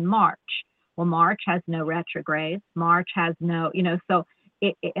to be in March. Well, March has no retrogrades. March has no, so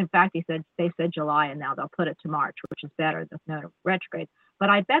in fact, they said July, and now they'll put it to March, which is better. There's no retrogrades.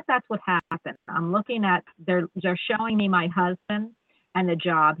 But I bet that's what happened. I'm looking at, they're showing me my husband and the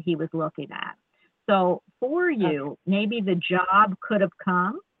job he was looking at. So for you, maybe the job could have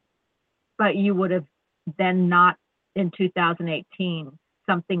come, but you would have then not in 2018,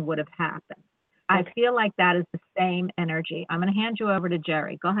 something would have happened. I feel like that is the same energy. I'm going to hand you over to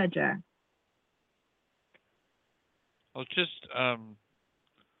Jerry. Go ahead, Jerry. I was just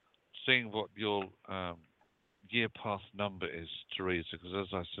seeing what your year path number is, Teresa, because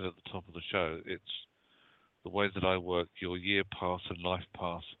as I said at the top of the show, it's the way that I work. Your year path and life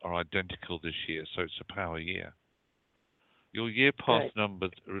path are identical this year, so it's a power year. Your year path number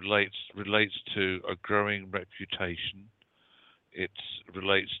relates to a growing reputation. It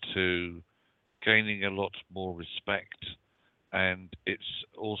relates to gaining a lot more respect, and it's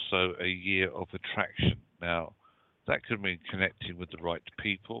also a year of attraction. Now, that could mean connecting with the right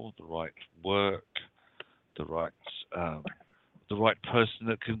people, the right work, the right person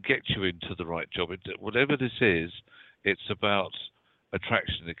that can get you into the right job. Whatever this is, it's about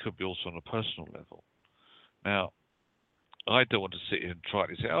attraction. It could be also on a personal level. Now, I don't want to sit here and try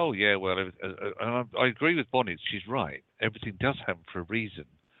to say, oh yeah, well, and I agree with Bonnie. She's right. Everything does happen for a reason.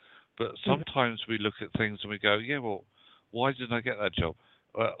 But sometimes we look at things and we go, yeah, well, why didn't I get that job?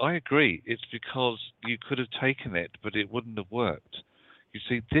 I agree. It's because you could have taken it, but it wouldn't have worked. You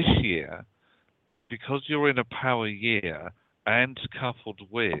see, this year, because you're in a power year and coupled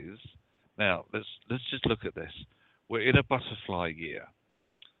with, now let's just look at this. We're in a butterfly year.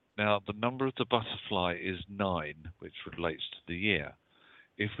 Now, the number of the butterfly is 9, which relates to the year.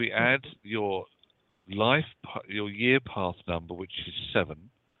 If we add your year path number, which is 7,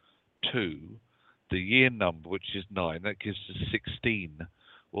 to the year number, which is 9, that gives us 16.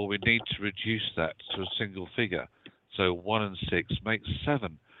 Well, we need to reduce that to a single figure. So 1 and 6 makes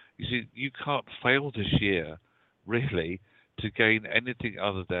 7. You see, you can't fail this year, really, to gain anything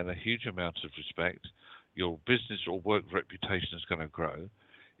other than a huge amount of respect. Your business or work reputation is going to grow.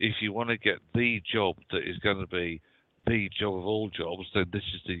 If you want to get the job that is going to be the job of all jobs, then this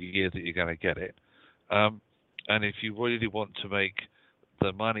is the year that you're going to get it. And if you really want to make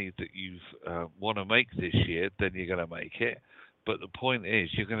the money that you want to make this year, then you're going to make it. But the point is,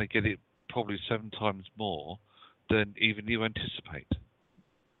 you're going to get it probably 7 times more than even you anticipate.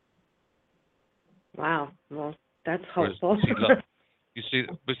 Wow. Well, that's hopeful. You see,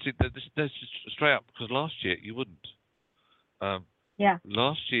 this is straight up, because last year you wouldn't. Yeah.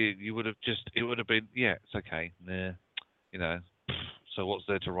 Last year you would have it would have been, yeah, it's okay. Nah, so what's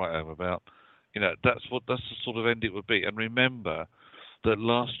there to write home about? That's the sort of end it would be. And remember that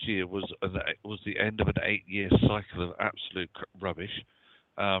last year was the end of an 8-year cycle of absolute rubbish.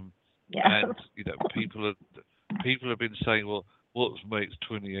 And people have been saying, well, what makes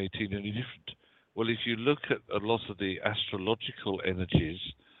 2018 any different? Well, if you look at a lot of the astrological energies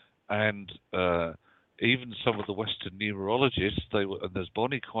and even some of the Western numerologists, and as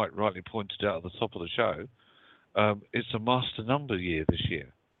Bonnie quite rightly pointed out at the top of the show, it's a master number year this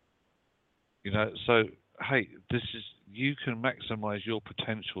year. So hey, you can maximize your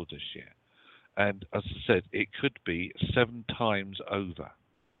potential this year, and as I said, it could be 7 times over.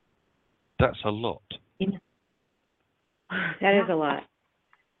 That's a lot. That is a lot.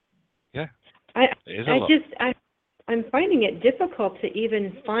 Yeah, it is a lot. I'm finding it difficult to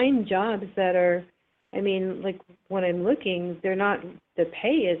even find jobs that are, like when I'm looking, the pay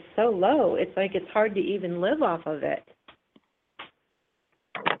is so low. It's like it's hard to even live off of it.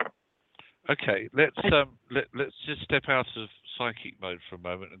 Okay, let's just step out of psychic mode for a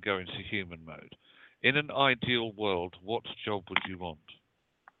moment and go into human mode. In an ideal world, what job would you want?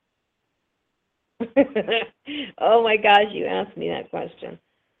 Oh my gosh, you asked me that question.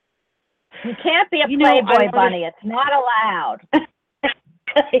 You can't be a playboy bunny. It's not allowed.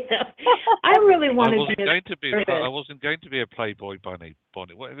 I really want to be. I wasn't going to be a Playboy bunny,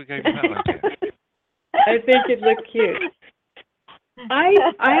 Bonnie. Whatever gave you that idea? I think it looked cute. I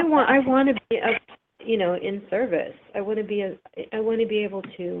want to be in service. I want to be able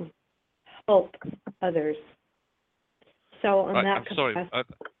to help others. So on that capacity.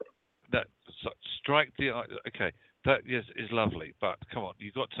 Strike the okay. That is lovely, but come on,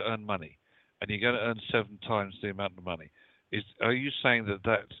 you've got to earn money, and you're going to earn 7 times the amount of money. Are you saying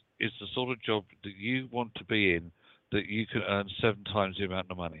that is the sort of job that you want to be in, that you can earn 7 times the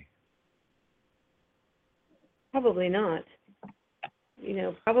amount of money? Probably not.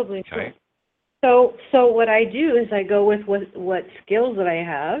 Probably okay. not. So what I do is I go with what skills that I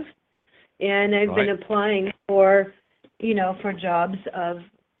have, and I've been applying for jobs of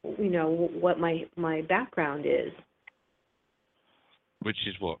what my background is. Which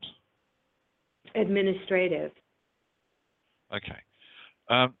is what? Administrative. Okay.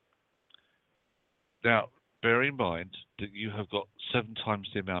 Now, bear in mind that you have got 7 times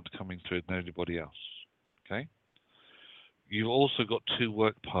the amount coming through than anybody else. Okay? You've also got 2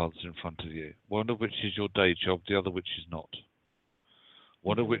 work paths in front of you, one of which is your day job, the other which is not.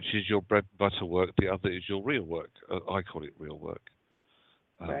 One of which is your bread and butter work, the other is your real work. I call it real work.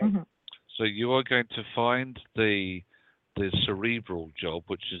 So you are going to find the cerebral job,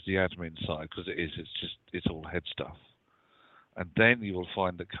 which is the admin side, because it's all head stuff. And then you will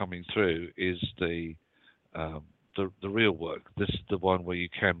find that coming through is the real work. This is the one where you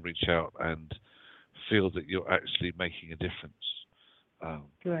can reach out and feel that you're actually making a difference.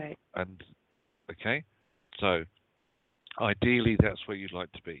 And okay, so ideally that's where you'd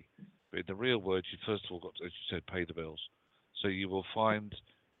like to be. But in the real world, you first of all got to, as you said, pay the bills. So you will find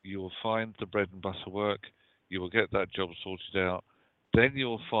the bread and butter work. You will get that job sorted out. Then you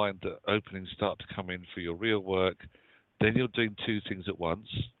will find that openings start to come in for your real work. Then you're doing 2 things at once,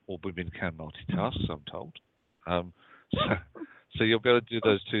 or women can multitask, I'm told. So you'll be able to do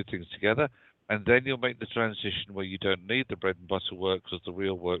those 2 things together, and then you'll make the transition where you don't need the bread and butter work because the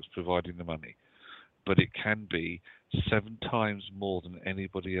real work's providing the money. But it can be 7 times more than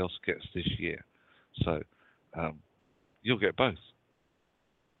anybody else gets this year. So you'll get both.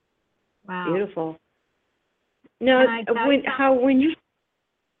 Wow. Beautiful. Now,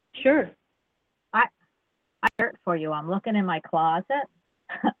 sure. I shirt for you. I'm looking in my closet,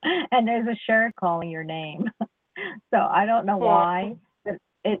 and there's a shirt calling your name. So I don't know why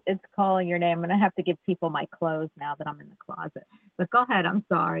it's calling your name. I'm gonna have to give people my clothes now that I'm in the closet. But go ahead. I'm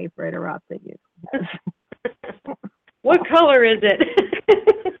sorry for interrupting you. What color is it?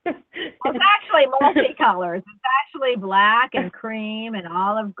 Well, it's actually multicolors. It's actually black and cream and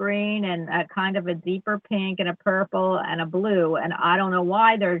olive green and a kind of a deeper pink and a purple and a blue. And I don't know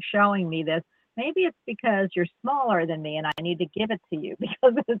why they're showing me this. Maybe it's because you're smaller than me and I need to give it to you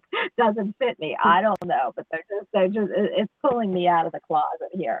because it doesn't fit me. I don't know, but it's pulling me out of the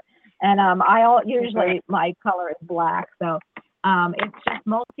closet here. And usually my color is black, so it's just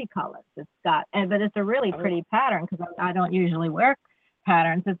multicolored. But it's a really pretty pattern because I don't usually wear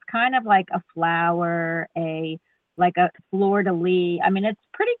patterns. It's kind of like a flower, like a fleur-de-lis. I mean, it's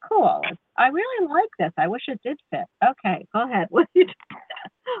pretty cool. I really like this. I wish it did fit. Okay, go ahead.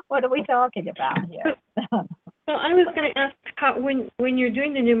 What are we talking about here? Well, I was going to ask, when you're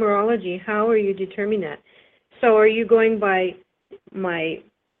doing the numerology, how are you determining that? So are you going by my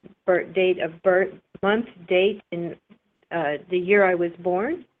date of birth, month, date, and the year I was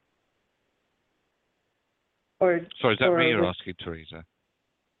born? Sorry, is that me you're asking, Teresa?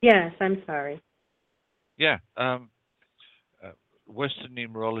 Yes, I'm sorry. Yeah. Western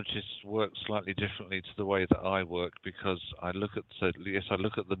numerologists work slightly differently to the way that I work because I look at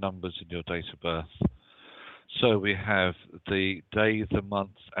the numbers in your date of birth. So we have the day, the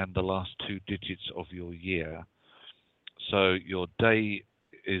month, and the last 2 digits of your year. So your day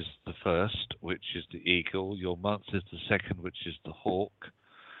is the first, which is the eagle. Your month is the second, which is the hawk.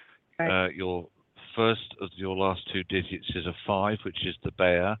 Right. Your first of your last 2 digits is a 5, which is the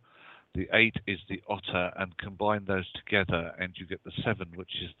bear. The 8 is the otter, and combine those together, and you get the 7,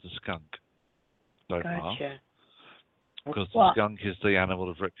 which is the skunk. So far, because the skunk is the animal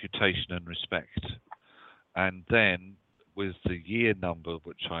of reputation and respect. And then with the year number,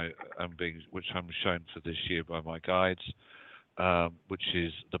 which I'm shown for this year by my guides, which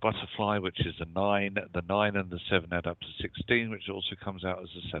is the butterfly, which is a 9. The 9 and the 7 add up to 16, which also comes out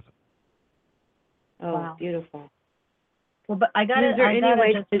as a 7. Oh, wow. Beautiful. Well, but I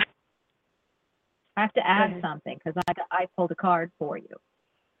have to add something because I pulled a card for you.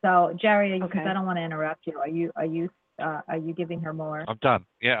 So Jerry, because I don't want to interrupt you. Are you are you giving her more? I'm done.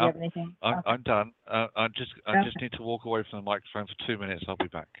 Yeah, Do you have anything? I'm done. I just need to walk away from the microphone for 2 minutes. I'll be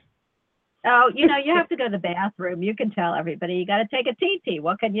back. Oh, you have to go to the bathroom. You can tell everybody you got to take a TT.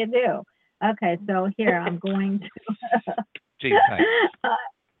 What can you do? Okay, so here I'm going to. Gee, thanks.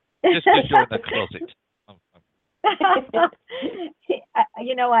 Just because you're in the closet.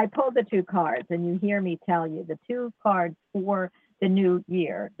 I pulled the 2 cards, and you hear me tell you the 2 cards for the new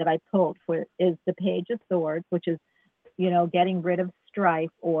year that I pulled for is the Page of Swords, which is, getting rid of strife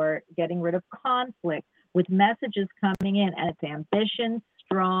or getting rid of conflict with messages coming in, and it's ambition,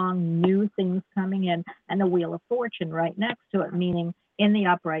 strong, new things coming in, and the Wheel of Fortune right next to it, meaning in the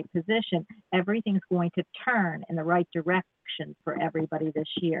upright position, everything's going to turn in the right direction for everybody this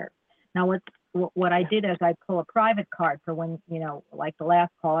year. Now, what I did is I pull a private card for when, like the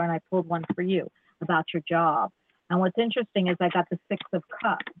last caller, and I pulled one for you about your job. And what's interesting is I got the 6 of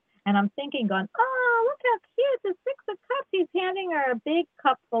Cups. And I'm thinking, look how cute, the 6 of Cups. He's handing her a big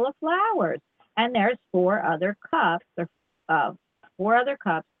cup full of flowers. And there's 4 other cups, or 4 other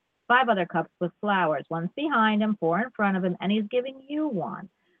cups, 5 other cups with flowers. One's behind him, 4 in front of him, and he's giving you one.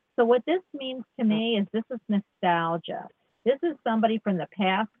 So what this means to me is this is nostalgia. This is somebody from the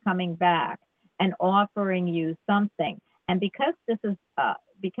past coming back and offering you something. And because this is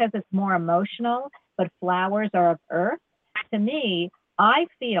because it's more emotional, but flowers are of earth, to me, I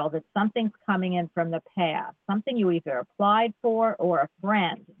feel that something's coming in from the past, something you either applied for or a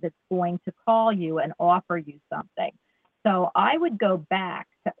friend that's going to call you and offer you something. So I would go back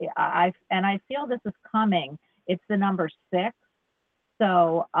to, I feel this is coming. It's the number 6.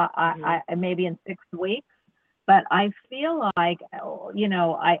 So I maybe in 6 weeks. But I feel like,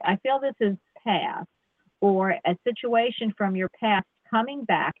 I feel this is past, or a situation from your past coming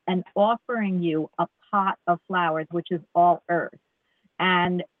back and offering you a pot of flowers, which is all earth,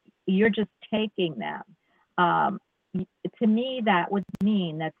 and you're just taking them. To me, that would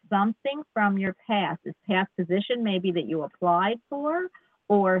mean that something from your past, this past position maybe that you applied for,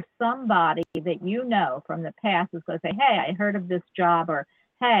 or somebody that from the past is going to say, hey, I heard of this job, or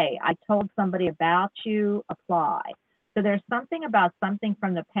hey, I told somebody about you, apply. So there's something about something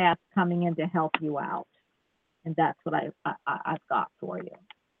from the past coming in to help you out. And that's what I've got for you.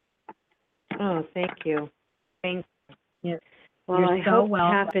 Oh, thank you. Thank you. Well, I hope it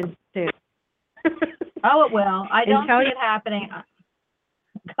happens soon. Oh, it will. I don't see it happening.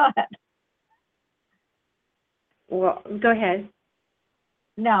 Go ahead. Well, go ahead.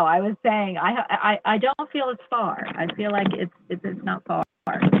 No, I was saying I don't feel it's far. I feel like it's not far.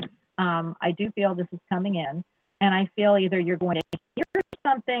 I do feel this is coming in, and I feel either you're going to hear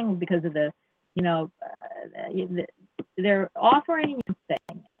something because of the, they're offering you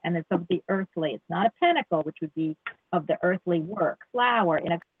something, and it's of the earthly. It's not a pentacle, which would be of the earthly work. Flower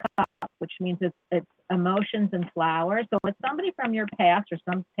in a cup, which means it's emotions and flowers. So it's somebody from your past or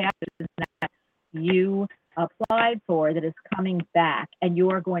some past that you applied for that is coming back, and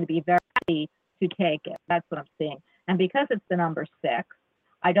you are going to be very happy to take it. That's what I'm seeing. And because it's the number 6,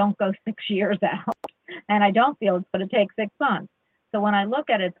 I don't go 6 years out, and I don't feel it's going to take 6 months. So when I look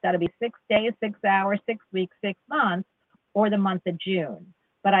at it, it's got to be 6 days, 6 hours, 6 weeks, 6 months, or the month of June.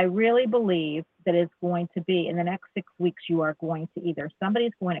 But I really believe that it's going to be in the next 6 weeks, you are going to either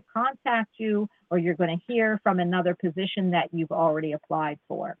somebody's going to contact you, or you're going to hear from another position that you've already applied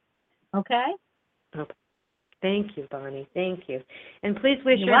for. Okay? Okay. Thank you, Bonnie. Thank you. And please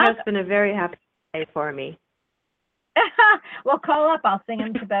wish your husband a very happy day for me. Well, call up. I'll sing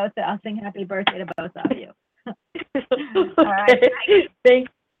him to both. I'll sing happy birthday to both of you. All right. Thank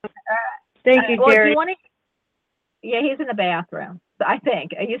you, well, Jerry. Yeah, he's in the bathroom, I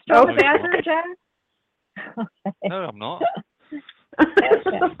think. Are you still in the bathroom, Jen? Okay. No, I'm not. Okay.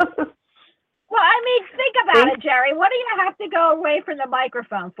 Well, I mean, think about it, Jerry. What do you have to go away from the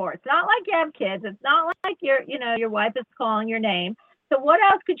microphone for? It's not like you have kids. It's not like your wife is calling your name. So what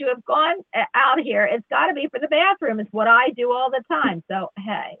else could you have gone out here? It's got to be for the bathroom. It's what I do all the time. So,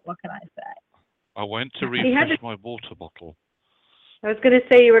 hey, what can I say? I went to refresh my water bottle. I was going to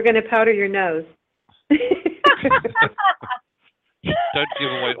say you were going to powder your nose. Don't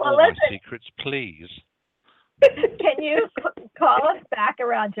give away all my secrets, please. Can you call us back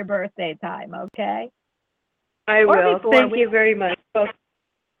around your birthday time, okay? I will. Thank you very much.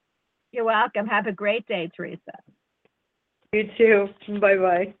 You're welcome. Have a great day, Teresa. You too.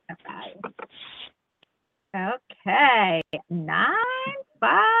 Bye-bye. Bye. Okay.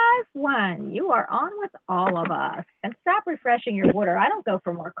 951. You are on with all of us. And stop refreshing your water. I don't go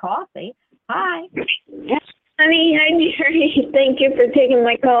for more coffee. Hi. Honey, hi, Jerry. Thank you for taking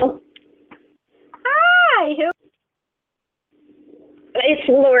my call. Hi. Who? It's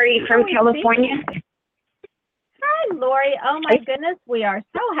Lori from California. Hi, Hi, Lori. Oh, my goodness. We are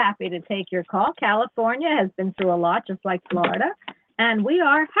so happy to take your call. California has been through a lot, just like Florida, and we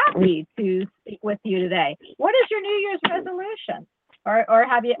are happy to speak with you today. What is your New Year's resolution? Or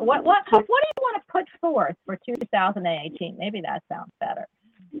have you, what do you want to put forth for 2018? Maybe that sounds better.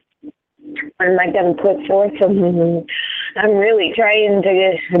 What am I going to put forth? I'm really trying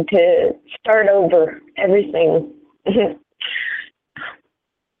to start over everything. I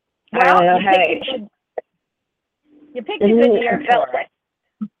don't know how you picked a good year for it.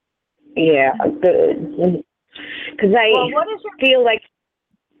 Yeah, good. Because I feel like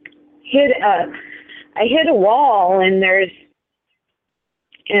I hit a wall, and I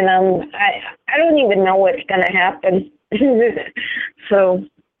don't even know what's going to happen. So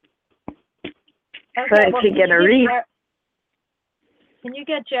trying to get a read. Can you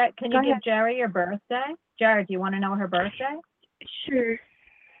give Jerry your birthday? Jerry, do you want to know her birthday? Sure.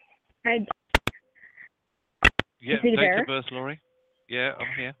 Yeah, date of birth, Laurie. Yeah, I'm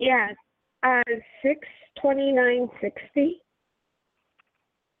here. Yeah, 6/29/60.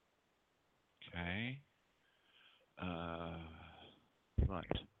 Okay.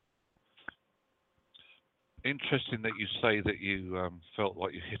 Right. Interesting that you say that you felt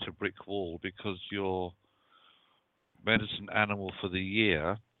like you hit a brick wall, because your medicine animal for the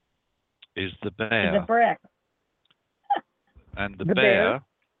year is the bear. The brick. And the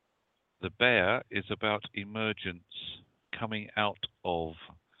bear is about emergence, coming out of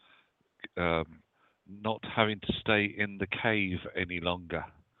not having to stay in the cave any longer,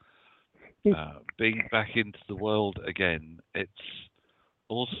 being back into the world again. It's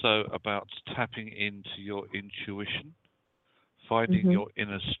also about tapping into your intuition, finding your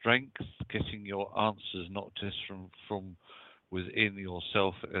inner strength, getting your answers not just from within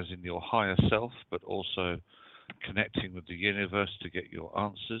yourself as in your higher self, but also connecting with the universe to get your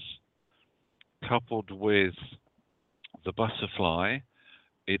answers. Coupled with the butterfly,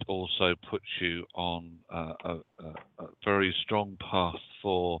 it also puts you on a very strong path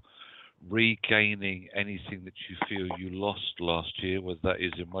for regaining anything that you feel you lost last year, whether that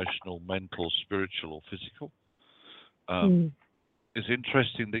is emotional, mental, spiritual, or physical. It's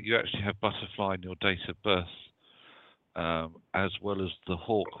interesting that you actually have butterfly in your date of birth, as well as the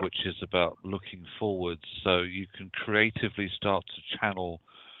hawk, which is about looking forwards. So you can creatively start to channel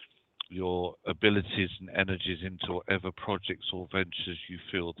your abilities and energies into whatever projects or ventures you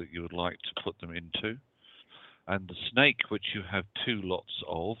feel that you would like to put them into. And the snake, which you have 2 lots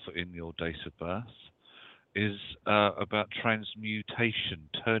of in your date of birth, is about transmutation,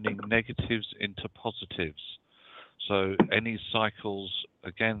 turning negatives into positives. So any cycles,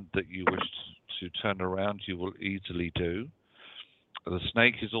 again, that you wish to turn around, you will easily do. The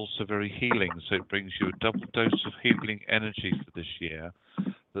snake is also very healing, so it brings you a double dose of healing energy for this year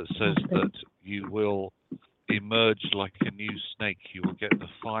that says that you will emerge like a new snake. You will get the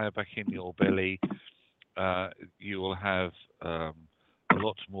fire back in your belly. You will have a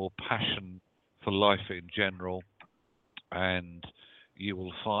lot more passion for life in general, and you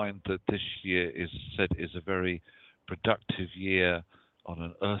will find that this year is a very productive year on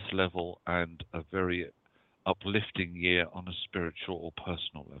an earth level and a very uplifting year on a spiritual or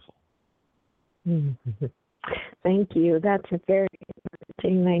personal level. Thank you. That's a very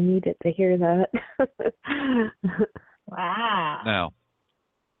encouraging. I needed to hear that. Wow. Now,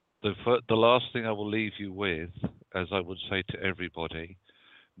 the last thing I will leave you with, as I would say to everybody,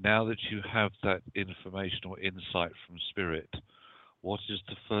 now that you have that information or insight from Spirit, what is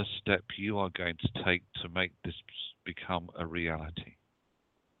the first step you are going to take to make this become a reality?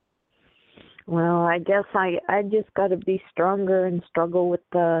 Well, I guess I just got to be stronger and struggle with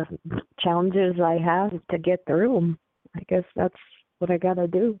the challenges I have to get through them. I guess that's what I got to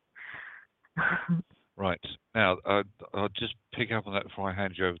do. Right. Now, I'll just pick up on that before I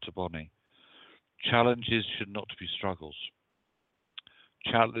hand you over to Bonnie. Challenges should not be struggles.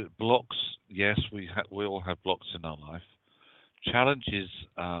 Blocks, yes, we all have blocks in our life. Challenges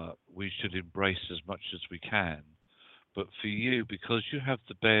we should embrace as much as we can. But for you, because you have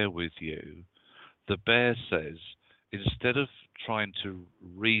the bear with you, the bear says, instead of trying to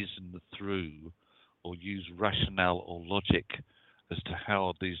reason through or use rationale or logic as to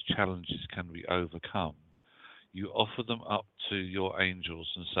how these challenges can be overcome, you offer them up to your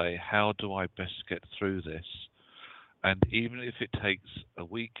angels and say, how do I best get through this? And even if it takes a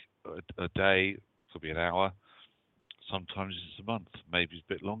week, a day, could be an hour, sometimes it's a month, maybe it's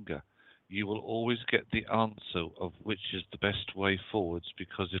a bit longer, you will always get the answer of which is the best way forwards,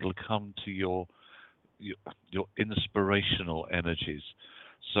 because it'll come to your inspirational energies.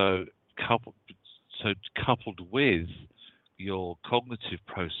 So coupled with your cognitive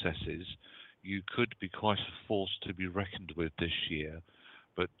processes, you could be quite a force to be reckoned with this year,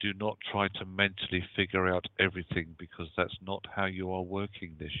 but do not try to mentally figure out everything, because that's not how you are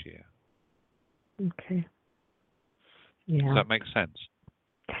working this year. Okay. Yeah. Does that make sense?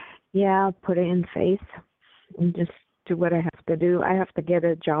 Yeah, I'll put it in faith and just do what I have to do. I have to get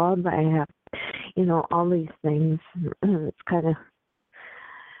a job. I have, all these things. It's kind of,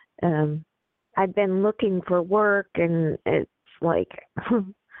 I've been looking for work, and it's like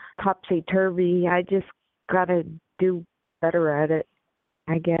topsy-turvy. I just got to do better at it,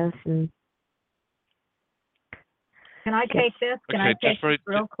 I guess. And can I take this? Can I take this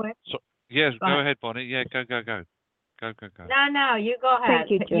real quick? Yes, go ahead, Bonnie. Yeah, go. Go. No, you go ahead.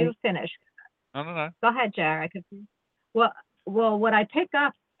 Thank you, You finish. No. Go ahead, Jerry. Well, what I pick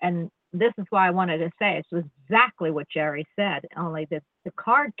up, and this is why I wanted to say it, was exactly what Jerry said, only the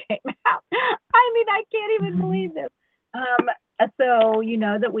card came out. I mean, I can't even believe this. So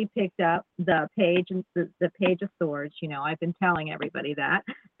that we picked up the page, and the Page of Swords. I've been telling everybody that,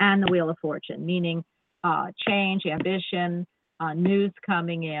 and the Wheel of Fortune, meaning change, ambition, news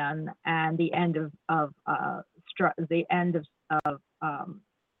coming in, and the end of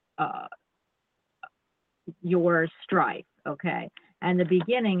your strife. Okay, and the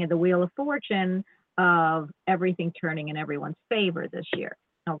beginning of the Wheel of Fortune of everything turning in everyone's favor this year.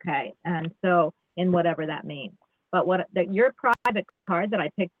 Okay, and so in whatever that means. But your private card that I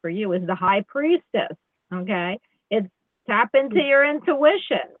picked for you is the High Priestess. Okay, it's tap into your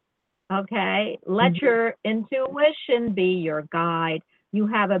intuition. Okay, let your intuition be your guide. You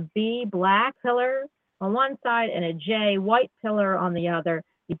have a B black pillar on one side and a J white pillar on the other.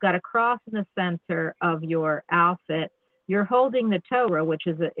 You've got a cross in the center of your outfit. You're holding the Torah, which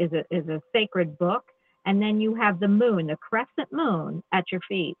is a sacred book, and then you have the moon, the crescent moon, at your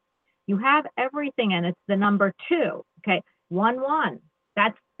feet. You have everything, and it's the number 2. Okay, 1-1.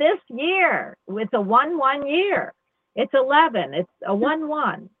 That's this year. It's a 1-1 year. It's 11. It's a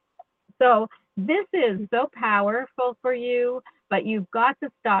 1-1. So this is so powerful for you, but you've got to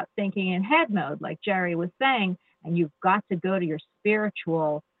stop thinking in head mode, like Jerry was saying, and you've got to go to your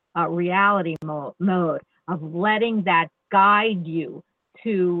spiritual reality mode of letting that guide you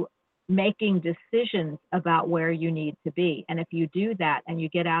to making decisions about where you need to be. And if you do that and you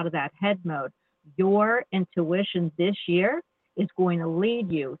get out of that head mode, your intuition this year is going to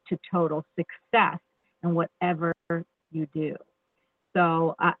lead you to total success in whatever you do.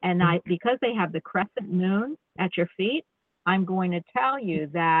 So, because they have the crescent moon at your feet, I'm going to tell you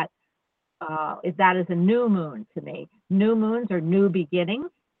that that is a new moon to me. New moons are new beginnings.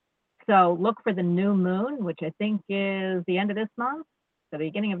 So look for the new moon, which I think is the end of this month, the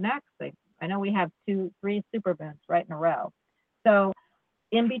beginning of next. I know we have 2-3 super moons right in a row. So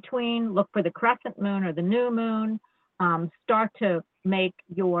in between, look for the crescent moon or the new moon. Start to make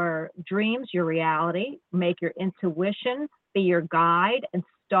your dreams your reality. Make your intuition be your guide, and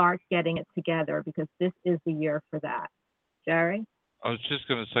start getting it together, because this is the year for that. Jerry? I was just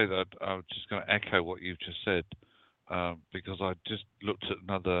going to say that. I was just going to echo what you've just said, because I just looked at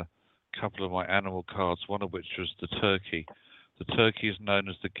another couple of my animal cards, one of which was the turkey. The turkey is known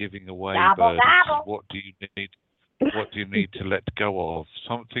as the giving away bird. What do you need? What do you need to let go of?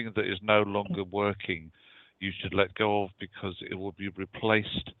 Something that is no longer working, you should let go of, because it will be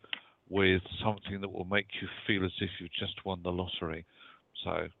replaced with something that will make you feel as if you've just won the lottery.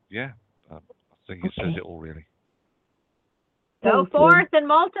 So, yeah, I think it says it all, really. Go forth and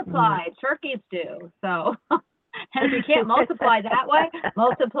multiply. Turkeys do. So, and if you can't multiply that way,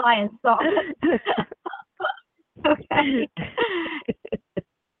 multiply in salt. Okay.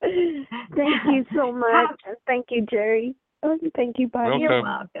 Thank you so much. Thank you, Jerry. Thank you, Bonnie. You're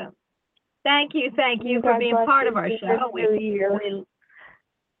welcome. Thank you for being part of our show.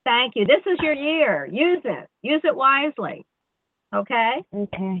 Thank you. This is your year. Use it. Use it wisely. Okay?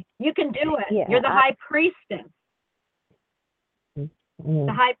 Okay. You can do it. Yeah, You're the High Priestess.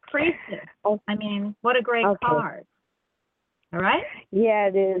 The High Priestess. I mean, what a great card. All right? Yeah,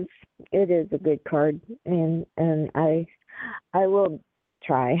 it is. It is a good card, and I will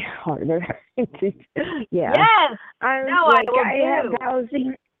try harder. Yeah. Yes. I have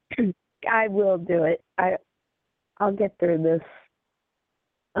housing. I will do it. I'll get through this.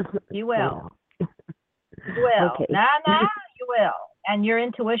 You will. You will. Okay. No, you will. And your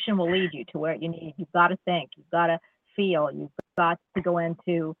intuition will lead you to where you need. You've got to think. You've got to feel. You've got to go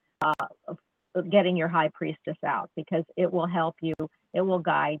into getting your High Priestess out, because it will help you. It will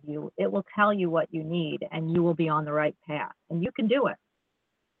guide you. It will tell you what you need, and you will be on the right path. And you can do it.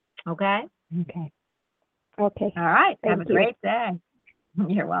 Okay? Okay. Okay. All right. Thank Have a great day.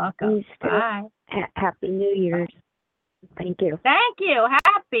 You're welcome. Bye. Happy New Year's. Thank you. Thank you.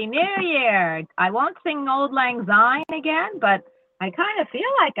 Happy New Year. I won't sing Old Lang Syne again, but I kind of feel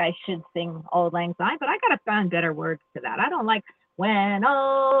like I should sing Old Lang Syne, but I got to find better words to that. I don't like when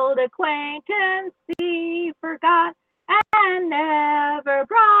old acquaintance he forgot and never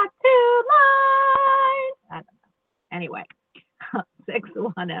brought to mind. I don't know. Anyway,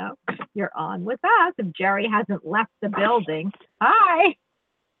 610, you're on with us. If Jerry hasn't left the building. Hi.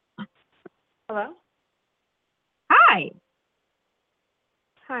 Hello? Hi.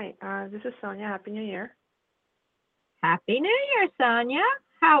 Hi, this is Sonia. Happy New Year. Happy New Year, Sonia.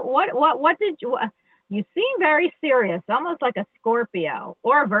 What did you seem very serious, almost like a Scorpio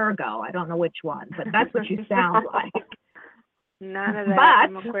or a Virgo. I don't know which one, but that's what you sound like. None of that.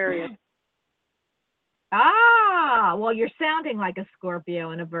 I'm Aquarius. Well, you're sounding like a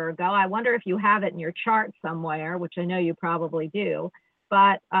Scorpio and a Virgo. I wonder if you have it in your chart somewhere, which I know you probably do.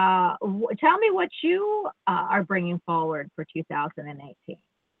 But tell me what you are bringing forward for 2018.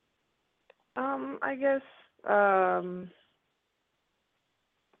 I guess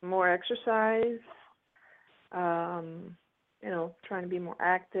more exercise, trying to be more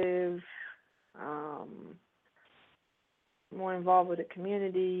active, more involved with the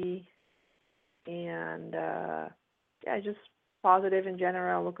community, and just positive in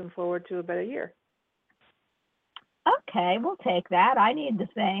general, looking forward to a better year. Okay, we'll take that. I need the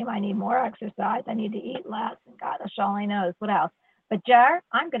same. I need more exercise. I need to eat less. And God, that's all I know is what else. But Jer,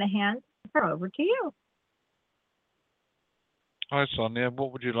 I'm going to hand her over to you. Hi, Sonia.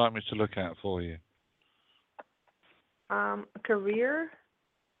 What would you like me to look at for you? Career.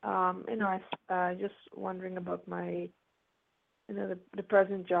 Just wondering about my, the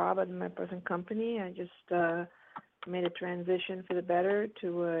present job at my present company. I just made a transition for the better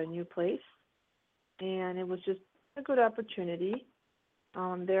to a new place, and it was just a good opportunity.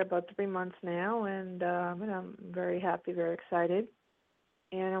 I'm there about 3 months now, and I'm very happy, very excited.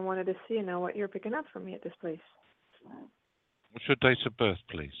 And I wanted to see, what you're picking up for me at this place. What's your date of birth,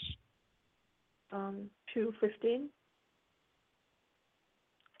 please? 2/15.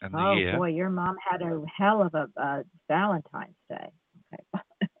 And the year? Oh, boy, your mom had a hell of a Valentine's Day.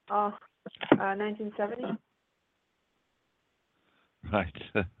 Okay. 1970. Right.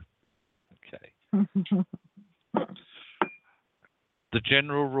 Okay. The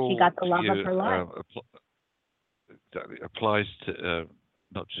general rule she got the love of her life. Applies to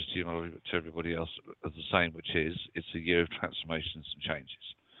not just you, but to everybody else as the same, which is it's a year of transformations and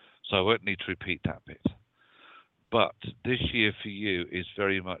changes. So I won't need to repeat that bit. But this year for you is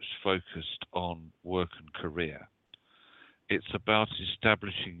very much focused on work and career. It's about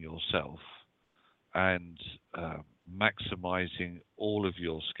establishing yourself and maximizing all of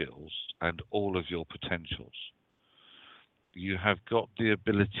your skills and all of your potentials. You have got the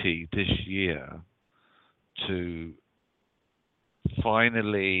ability this year to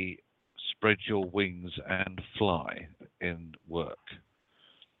finally spread your wings and fly in work.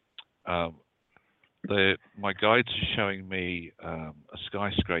 My guides are showing me a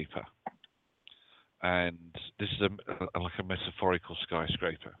skyscraper, and this is like a metaphorical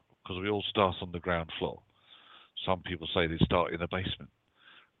skyscraper, because we all start on the ground floor. Some people say they start in the basement,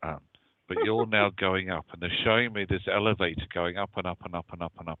 but you're now going up, and they're showing me this elevator going up and up and up and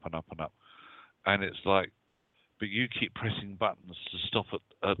up and up and up and up, and it's like, but you keep pressing buttons to stop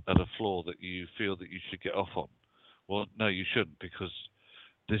at a floor that you feel that you should get off on. Well, no, you shouldn't, because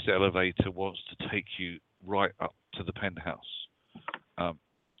this elevator wants to take you right up to the penthouse.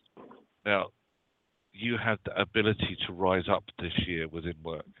 Now, you have the ability to rise up this year within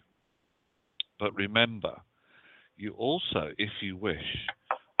work. But remember, you also, if you wish,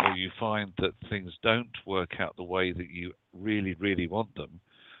 or you find that things don't work out the way that you really, really want them,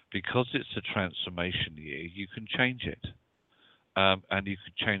 because it's a transformation year, you can change it. And you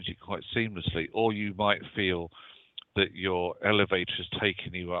can change it quite seamlessly. Or you might feel that your elevator is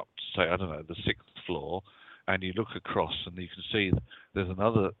taking you up to, say, I don't know, the 6th floor, and you look across and you can see there's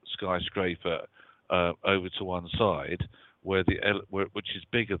another skyscraper over to one side which is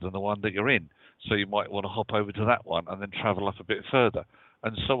bigger than the one that you're in. So you might want to hop over to that one and then travel up a bit further,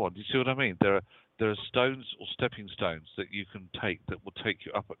 and so on. Do you see what I mean? There are stones or stepping stones that you can take that will take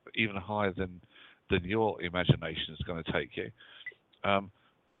you up even higher than your imagination is going to take you.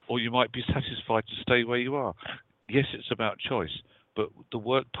 Or you might be satisfied to stay where you are. Yes, it's about choice, but the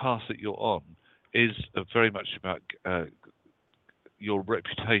work path that you're on is very much about your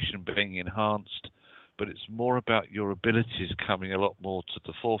reputation being enhanced, but it's more about your abilities coming a lot more to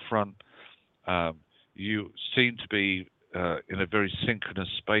the forefront. You seem to be in a very synchronous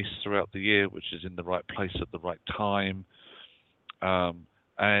space throughout the year, which is in the right place at the right time.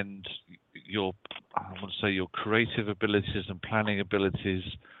 And I want to say your creative abilities and planning abilities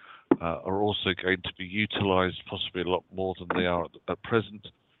are also going to be utilized possibly a lot more than they are at present.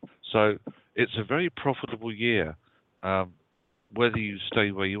 So it's a very profitable year, whether you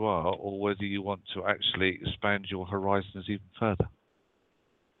stay where you are or whether you want to actually expand your horizons even further.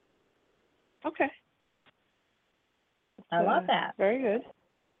 Okay. I love that. Very good.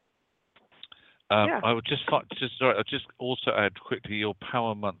 Yeah. I would I'll just also add quickly, your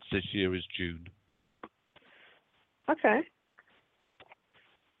power month this year is June. Okay.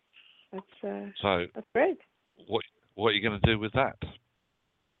 That's great. What are you going to do with that?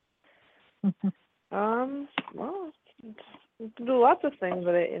 Well, you can do lots of things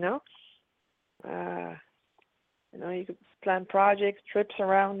with it, you could plan projects, trips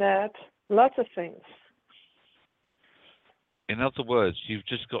around that, lots of things. In other words, you've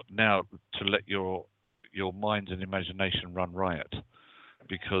just got now to let your mind and imagination run riot,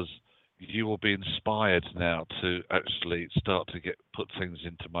 because you will be inspired now to actually start to put things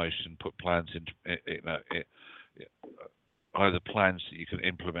into motion, put plans into either plans that you can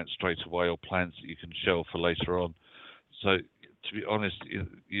implement straight away or plans that you can shelve for later on. So, to be honest,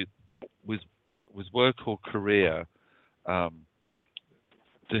 with work or career,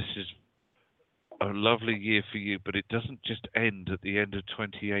 this is a lovely year for you, but it doesn't just end at the end of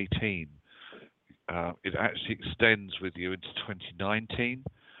 2018. It actually extends with you into 2019,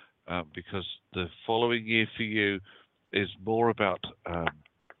 because the following year for you is more about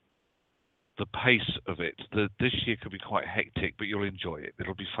the pace of it. This year could be quite hectic, but you'll enjoy it.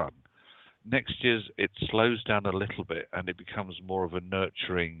 It'll be fun. Next year's, it slows down a little bit and it becomes more of a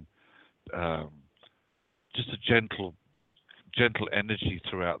nurturing, just a gentle energy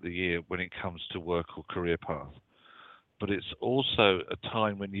throughout the year when it comes to work or career path. But it's also a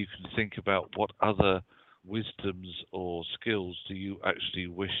time when you can think about what other wisdoms or skills do you actually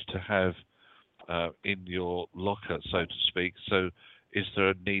wish to have in your locker, so to speak. So is there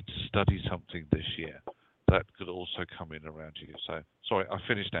a need to study something this year? That could also come in around you. So, sorry, I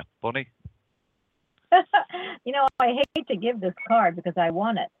finished now. Bonnie? I hate to give this card because I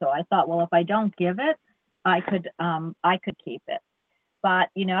want it. So I thought, well, if I don't give it, I could keep it. But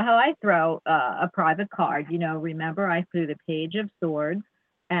you know how I throw a private card, remember I threw the Page of Swords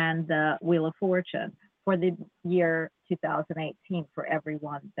and the Wheel of Fortune for the year 2018 for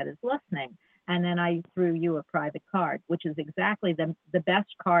everyone that is listening. And then I threw you a private card, which is exactly the best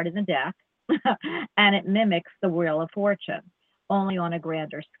card in the deck. And it mimics the Wheel of Fortune, only on a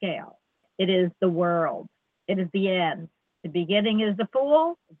grander scale. It is the world. It is the end. The beginning is the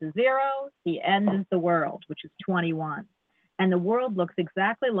Fool, the 0. The end is the world, which is 21. And the world looks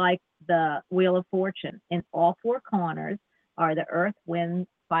exactly like the Wheel of Fortune. In all 4 corners are the earth, wind,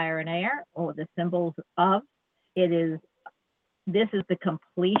 fire, and air, or the symbols of. This is the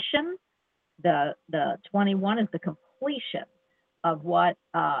completion. The 21 is the completion of what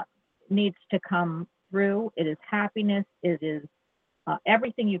needs to come through. It is happiness. It is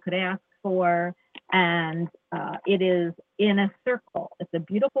everything you could ask for. And it is in a circle. It's a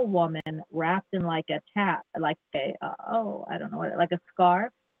beautiful woman wrapped in like a like a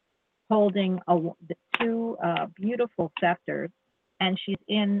scarf, holding 2 beautiful scepters, and she's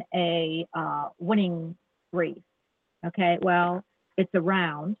in a winning wreath. Okay, well, it's a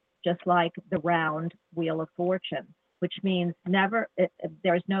round, just like the round Wheel of Fortune, which means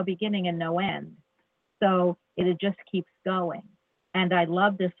there's no beginning and no end. So it just keeps going. And I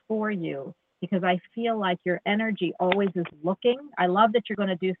love this for you, because I feel like your energy always is looking. I love that you're going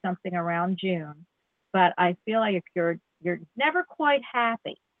to do something around June, but I feel like you're never quite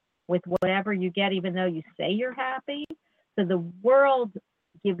happy with whatever you get, even though you say you're happy. So the world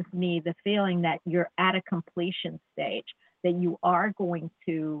gives me the feeling that you're at a completion stage, that you are going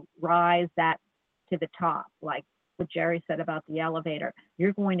to rise that to the top, like what Jerry said about the elevator.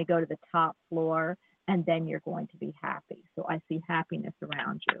 You're going to go to the top floor, and then you're going to be happy. So I see happiness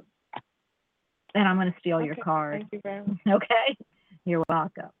around you. And I'm going to steal your card. Thank you very much. Okay? You're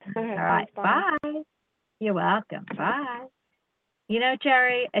welcome. All right. Bye. You're welcome. Bye.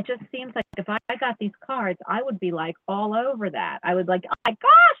 Jerry, it just seems like if I got these cards, I would be like all over that. I would like, oh my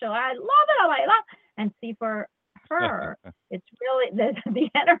gosh, I love it. Oh my love. And see, for her, it's really, the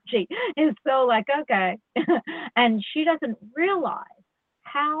energy is so like, okay. And she doesn't realize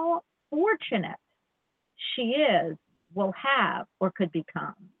how fortunate she will have or could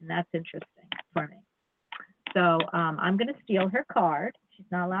become. And that's interesting for me. So I'm going to steal her card. She's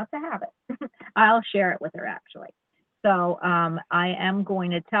not allowed to have it. I'll share it with her, actually. So I am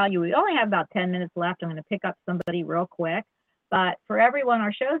going to tell you, we only have about 10 minutes left. I'm going to pick up somebody real quick. But for everyone,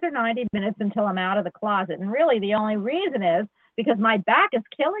 our shows are 90 minutes until I'm out of the closet. And really, the only reason is because my back is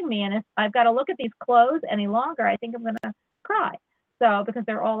killing me. And if I've got to look at these clothes any longer, I think I'm going to cry. So, because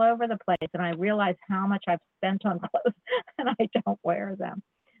they're all over the place, and I realize how much I've spent on clothes and I don't wear them.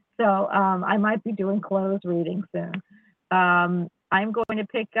 So I might be doing clothes reading soon. I'm going to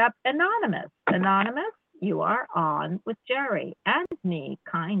pick up Anonymous. Anonymous, you are on with Jerry and me,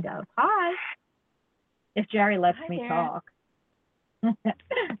 kind of. Hi. If Jerry lets me talk.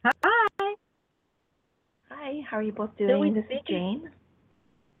 Hi. Hi, how are you both doing? This is Jane.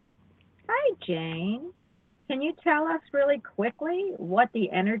 Hi, Jane. Can you tell us really quickly what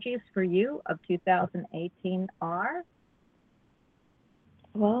the energies for you of 2018 are?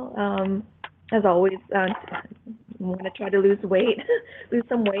 Well, as always, I want to try to lose weight, lose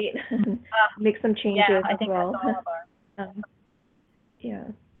some weight, make some changes I think as well. That's all of our. Yeah.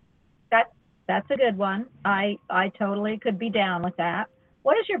 That's a good one. I totally could be down with that.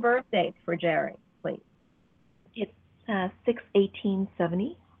 What is your birth date for Jerry, please? It's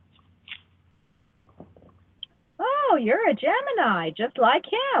 6/18/70. Oh, you're a Gemini, just like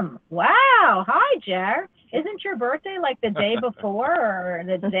him. Wow. Hi, Jer. Isn't your birthday like the day before or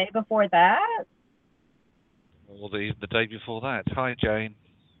the day before that? Or the day before that. Hi, Jane.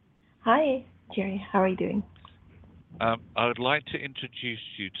 Hi, Jerry. How are you doing? I would like to introduce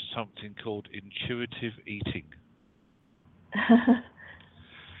you to something called intuitive eating.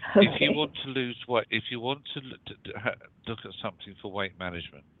 Okay. If you want to lose weight, if you want to look at something for weight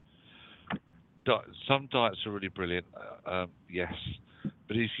management, some diets are really brilliant, yes.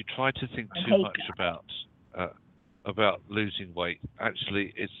 But if you try to think too much about losing weight,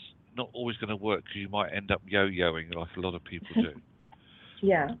 actually, it's not always going to work because you might end up yo-yoing like a lot of people do.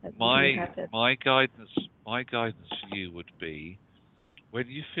 Yeah. My guidance for you would be, when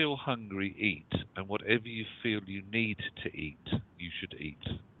you feel hungry, eat, and whatever you feel you need to eat, you should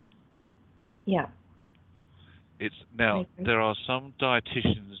eat. Yeah. There are some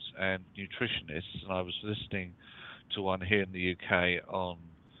dietitians and nutritionists, and I was listening to one here in the UK on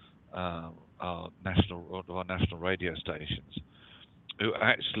our national radio stations, who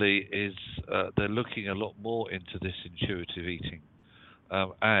actually they're looking a lot more into this intuitive eating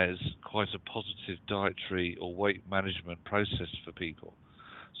as quite a positive dietary or weight management process for people.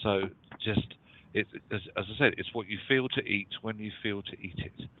 So as I said, it's what you feel to eat when you feel to eat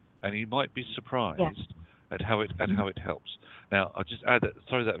it, and you might be surprised at how it helps. Now, I'll just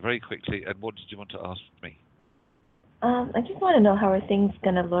throw that very quickly. And what did you want to ask me? I just want to know, how are things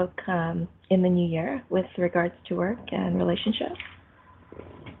going to look in the new year with regards to work and relationships?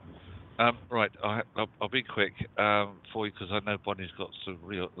 Right, I'll be quick for you, because I know Bonnie's got some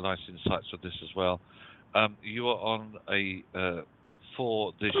real nice insights on this as well. You are on a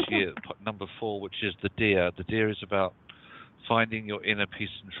 4 this year, number 4, which is the Deer. The Deer is about finding your inner peace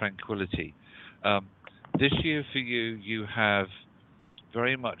and tranquility. This year for you, you have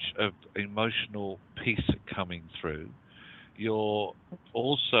very much of emotional peace coming through. You're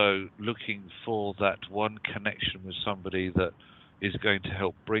also looking for that one connection with somebody that is going to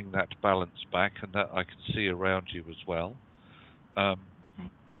help bring that balance back, and that I can see around you as well.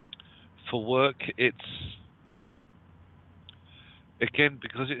 For work, it's, again,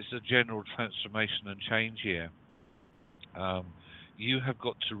 because it's a general transformation and change year, you have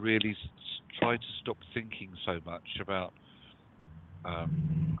got to really try to stop thinking so much about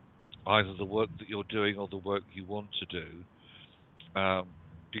either the work that you're doing or the work you want to do,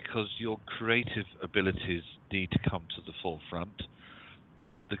 because your creative abilities need to come to the forefront.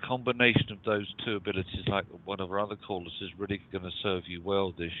 The combination of those two abilities, like one of our other callers, is really going to serve you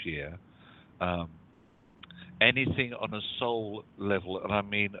well this year. Anything on a soul level, and I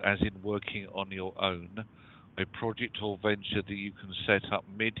mean as in working on your own, a project or venture that you can set up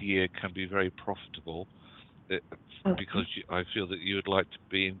mid-year can be very profitable, because I feel that you would like to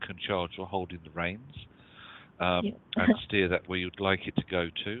be in charge or holding the reins, and steer that where you'd like it to go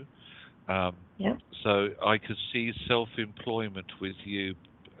to. So I could see self-employment with you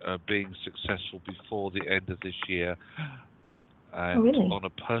being successful before the end of this year. And on a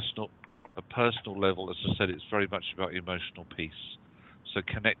personal level, as I said, it's very much about emotional peace. So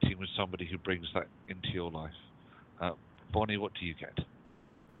connecting with somebody who brings that into your life. Bonnie, what do you get?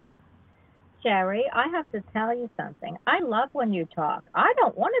 Jerry, I have to tell you something. I love when you talk. I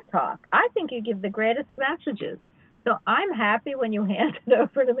don't want to talk. I think you give the greatest messages. So I'm happy when you hand it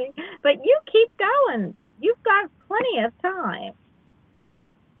over to me. But you keep going. You've got plenty of time.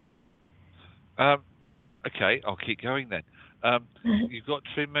 Okay, I'll keep going then. You've got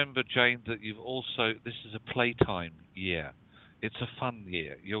to remember, Jane, that this is a playtime year. It's a fun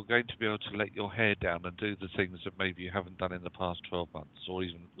year. You're going to be able to let your hair down and do the things that maybe you haven't done in the past 12 months or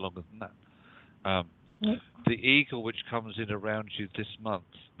even longer than that. the eagle which comes in around you this month,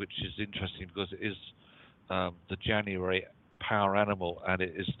 which is interesting because it is the January power animal and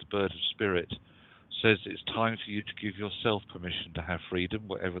it is the bird of spirit, says it's time for you to give yourself permission to have freedom,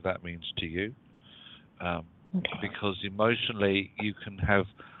 whatever that means to you. Because emotionally you can have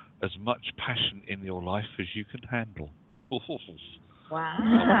as much passion in your life as you can handle.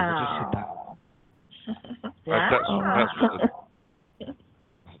 Wow.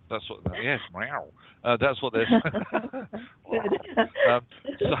 That's what. Yes, meow. That's what they're.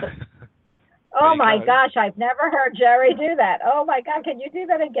 Oh my gosh, I've never heard Jerry do that. Oh my God, can you do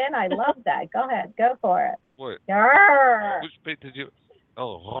that again? I love that. Go ahead, go for it. What? Which bit did you?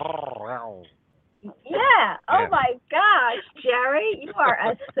 Oh. Yeah. Oh my gosh, Jerry, you are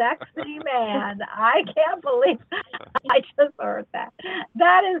a sexy man. I can't believe I just heard that.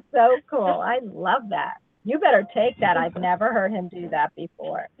 That is so cool. I love that. You better take that. I've never heard him do that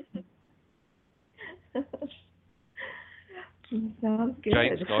before. Sounds good.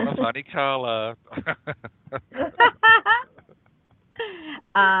 Jane's got a funny color.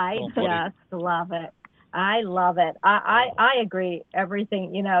 I just love it. I love it. I agree.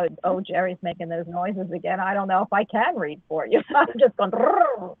 Everything, you know, oh, Jerry's making those noises again. I don't know if I can read for you. I'm just going,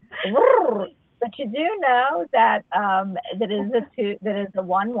 but you do know that that is a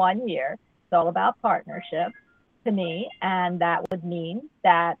 1-1 year. It's all about partnership to me, and that would mean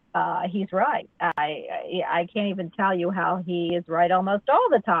that he's right. I can't even tell you how he is right almost all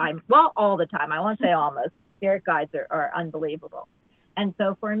the time. Well, all the time. I won't say almost. Spirit guides are unbelievable. And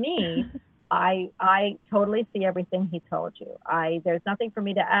so for me, I totally see everything he told you. There's nothing for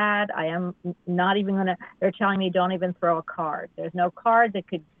me to add. I am not even gonna. They're telling me don't even throw a card. There's no card that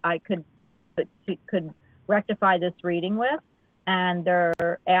I could rectify this reading with, and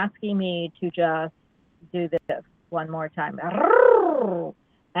they're asking me to just do this one more time,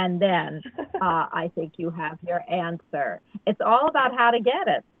 and then I think you have your answer. It's all about how to get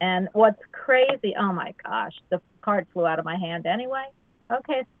it. And what's crazy? Oh my gosh, the card flew out of my hand anyway.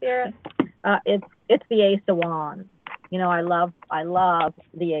 Okay, Spirit. It's the Ace of Wands. You know, I love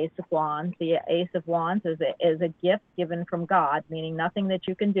the Ace of Wands. The Ace of Wands is a gift given from God, meaning nothing that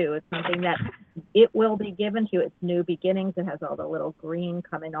you can do. It's something that it will be given to you. It's new beginnings. It has all the little green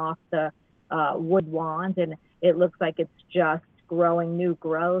coming off the wood wand, and it looks like it's just growing new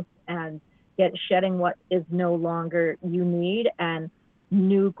growth and shedding what is no longer you need, and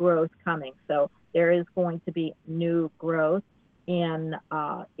new growth coming. So there is going to be new growth in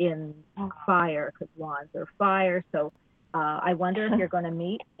fire, because wands are fire. So I wonder if you're going to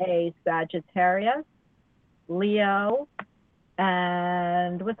meet a Sagittarius, Leo,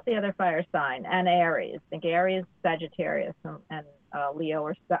 and what's the other fire sign? And Aries. I think Aries, Sagittarius, and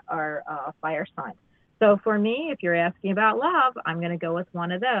Leo are fire signs. So for me, if you're asking about love, I'm going to go with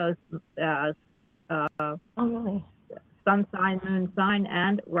one of those. Really? Sun sign, moon sign,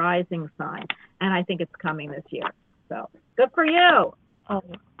 and rising sign. And I think it's coming this year. So good for you. Oh,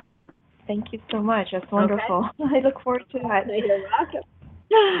 thank you so much. That's wonderful. Okay. I look forward to that. You're welcome.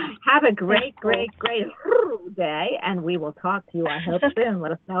 Have a great day, and we will talk to you, I hope, soon.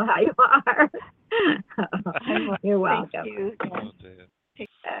 Let us know how you are. You're welcome. Thank you.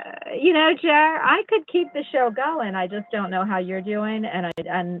 You know, Jer, I could keep the show going. I just don't know how you're doing, and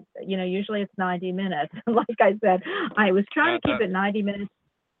you know, usually it's 90 minutes. Like I said, I was trying to keep it 90 minutes.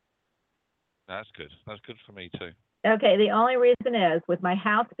 That's good. That's good for me too. Okay, the only reason is with my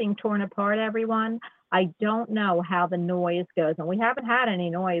house being torn apart, everyone, I don't know how the noise goes, and we haven't had any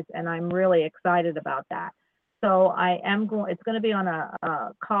noise, and I'm really excited about that. So it's going to be on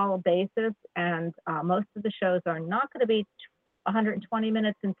a call basis, and most of the shows are not going to be 120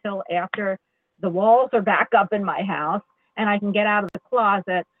 minutes until after the walls are back up in my house and I can get out of the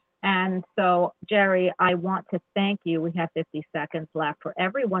closet. And so, Jerry, I want to thank you. We have 50 seconds left for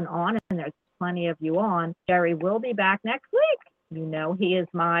everyone on, and there's plenty of you on. Jerry will be back next week. You know, he is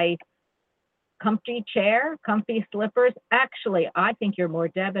my comfy chair, comfy slippers. Actually, I think you're more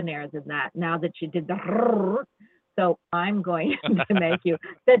debonair than that now that you did the so I'm going to make you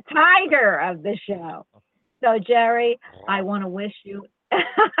the tiger of the show. So, Jerry, I want to wish you,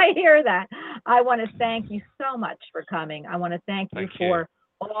 I hear that. I want to thank you so much for coming. I want to thank you for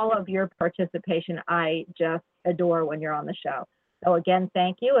all of your participation. I just adore when you're on the show. So, again,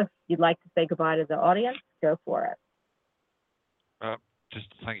 thank you. If you'd like to say goodbye to the audience, go for it.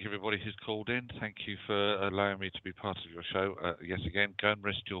 Just thank you, everybody who's called in. Thank you for allowing me to be part of your show. Yes, again, go and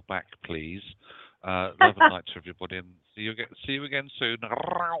rest your back, please. Love and light to everybody, and see you again soon.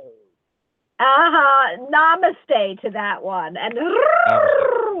 Namaste to that one. And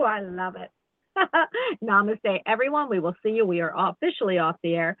I love it. Namaste, everyone. We will see you. We are officially off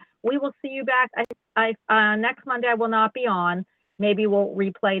the air. We will see you back. Next Monday, I will not be on. Maybe we'll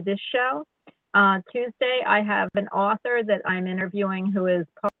replay this show. Tuesday, I have an author that I'm interviewing who is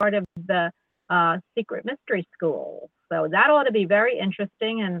part of the Secret Mystery School. So that ought to be very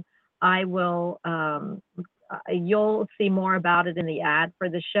interesting, and I will, you'll see more about it in the ad for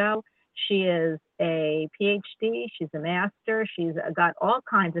the show. She is a PhD, she's a master, she's got all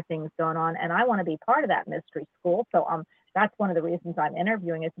kinds of things going on, and I want to be part of that mystery school. So that's one of the reasons I'm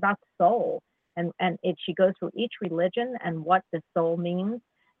interviewing. It's about soul, and she goes through each religion and what the soul means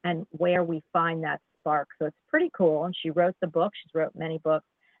and where we find that spark. So it's pretty cool. And she wrote the book. She's wrote many books.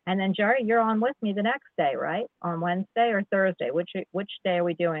 And then Jerry, you're on with me the next day, right? On Wednesday or Thursday? Which day are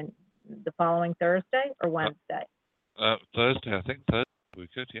we doing? The following Thursday or Wednesday? Thursday, I think. Thursday we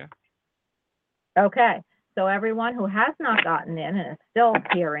could, yeah. Okay. So everyone who has not gotten in and is still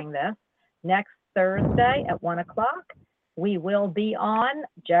hearing this, next Thursday at 1 o'clock, we will be on,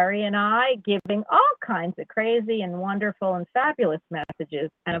 Jerry and I, giving all kinds of crazy and wonderful and fabulous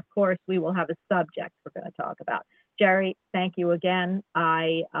messages. And of course, we will have a subject we're going to talk about. Jerry, thank you again.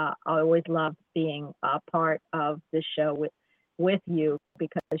 I always love being a part of this show with you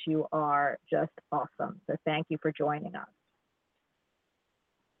because you are just awesome. So thank you for joining us.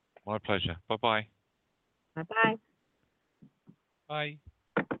 My pleasure. Bye-bye. Bye-bye. Bye.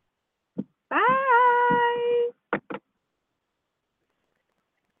 Bye.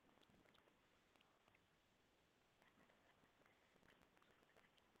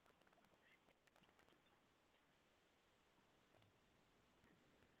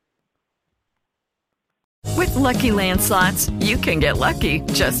 With Lucky Land Slots, you can get lucky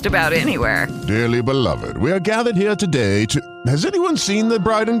just about anywhere. Dearly beloved, we are gathered here today to... Has anyone seen the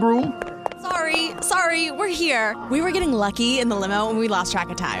bride and groom? Sorry, we're here. We were getting lucky in the limo and we lost track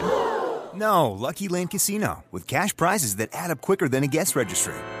of time. No, Lucky Land Casino, with cash prizes that add up quicker than a guest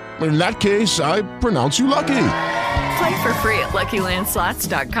registry. In that case, I pronounce you lucky. Play for free at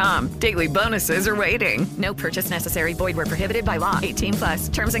LuckyLandSlots.com. Daily bonuses are waiting. No purchase necessary. Void where prohibited by law.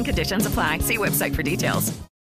 18+. Terms and conditions apply. See website for details.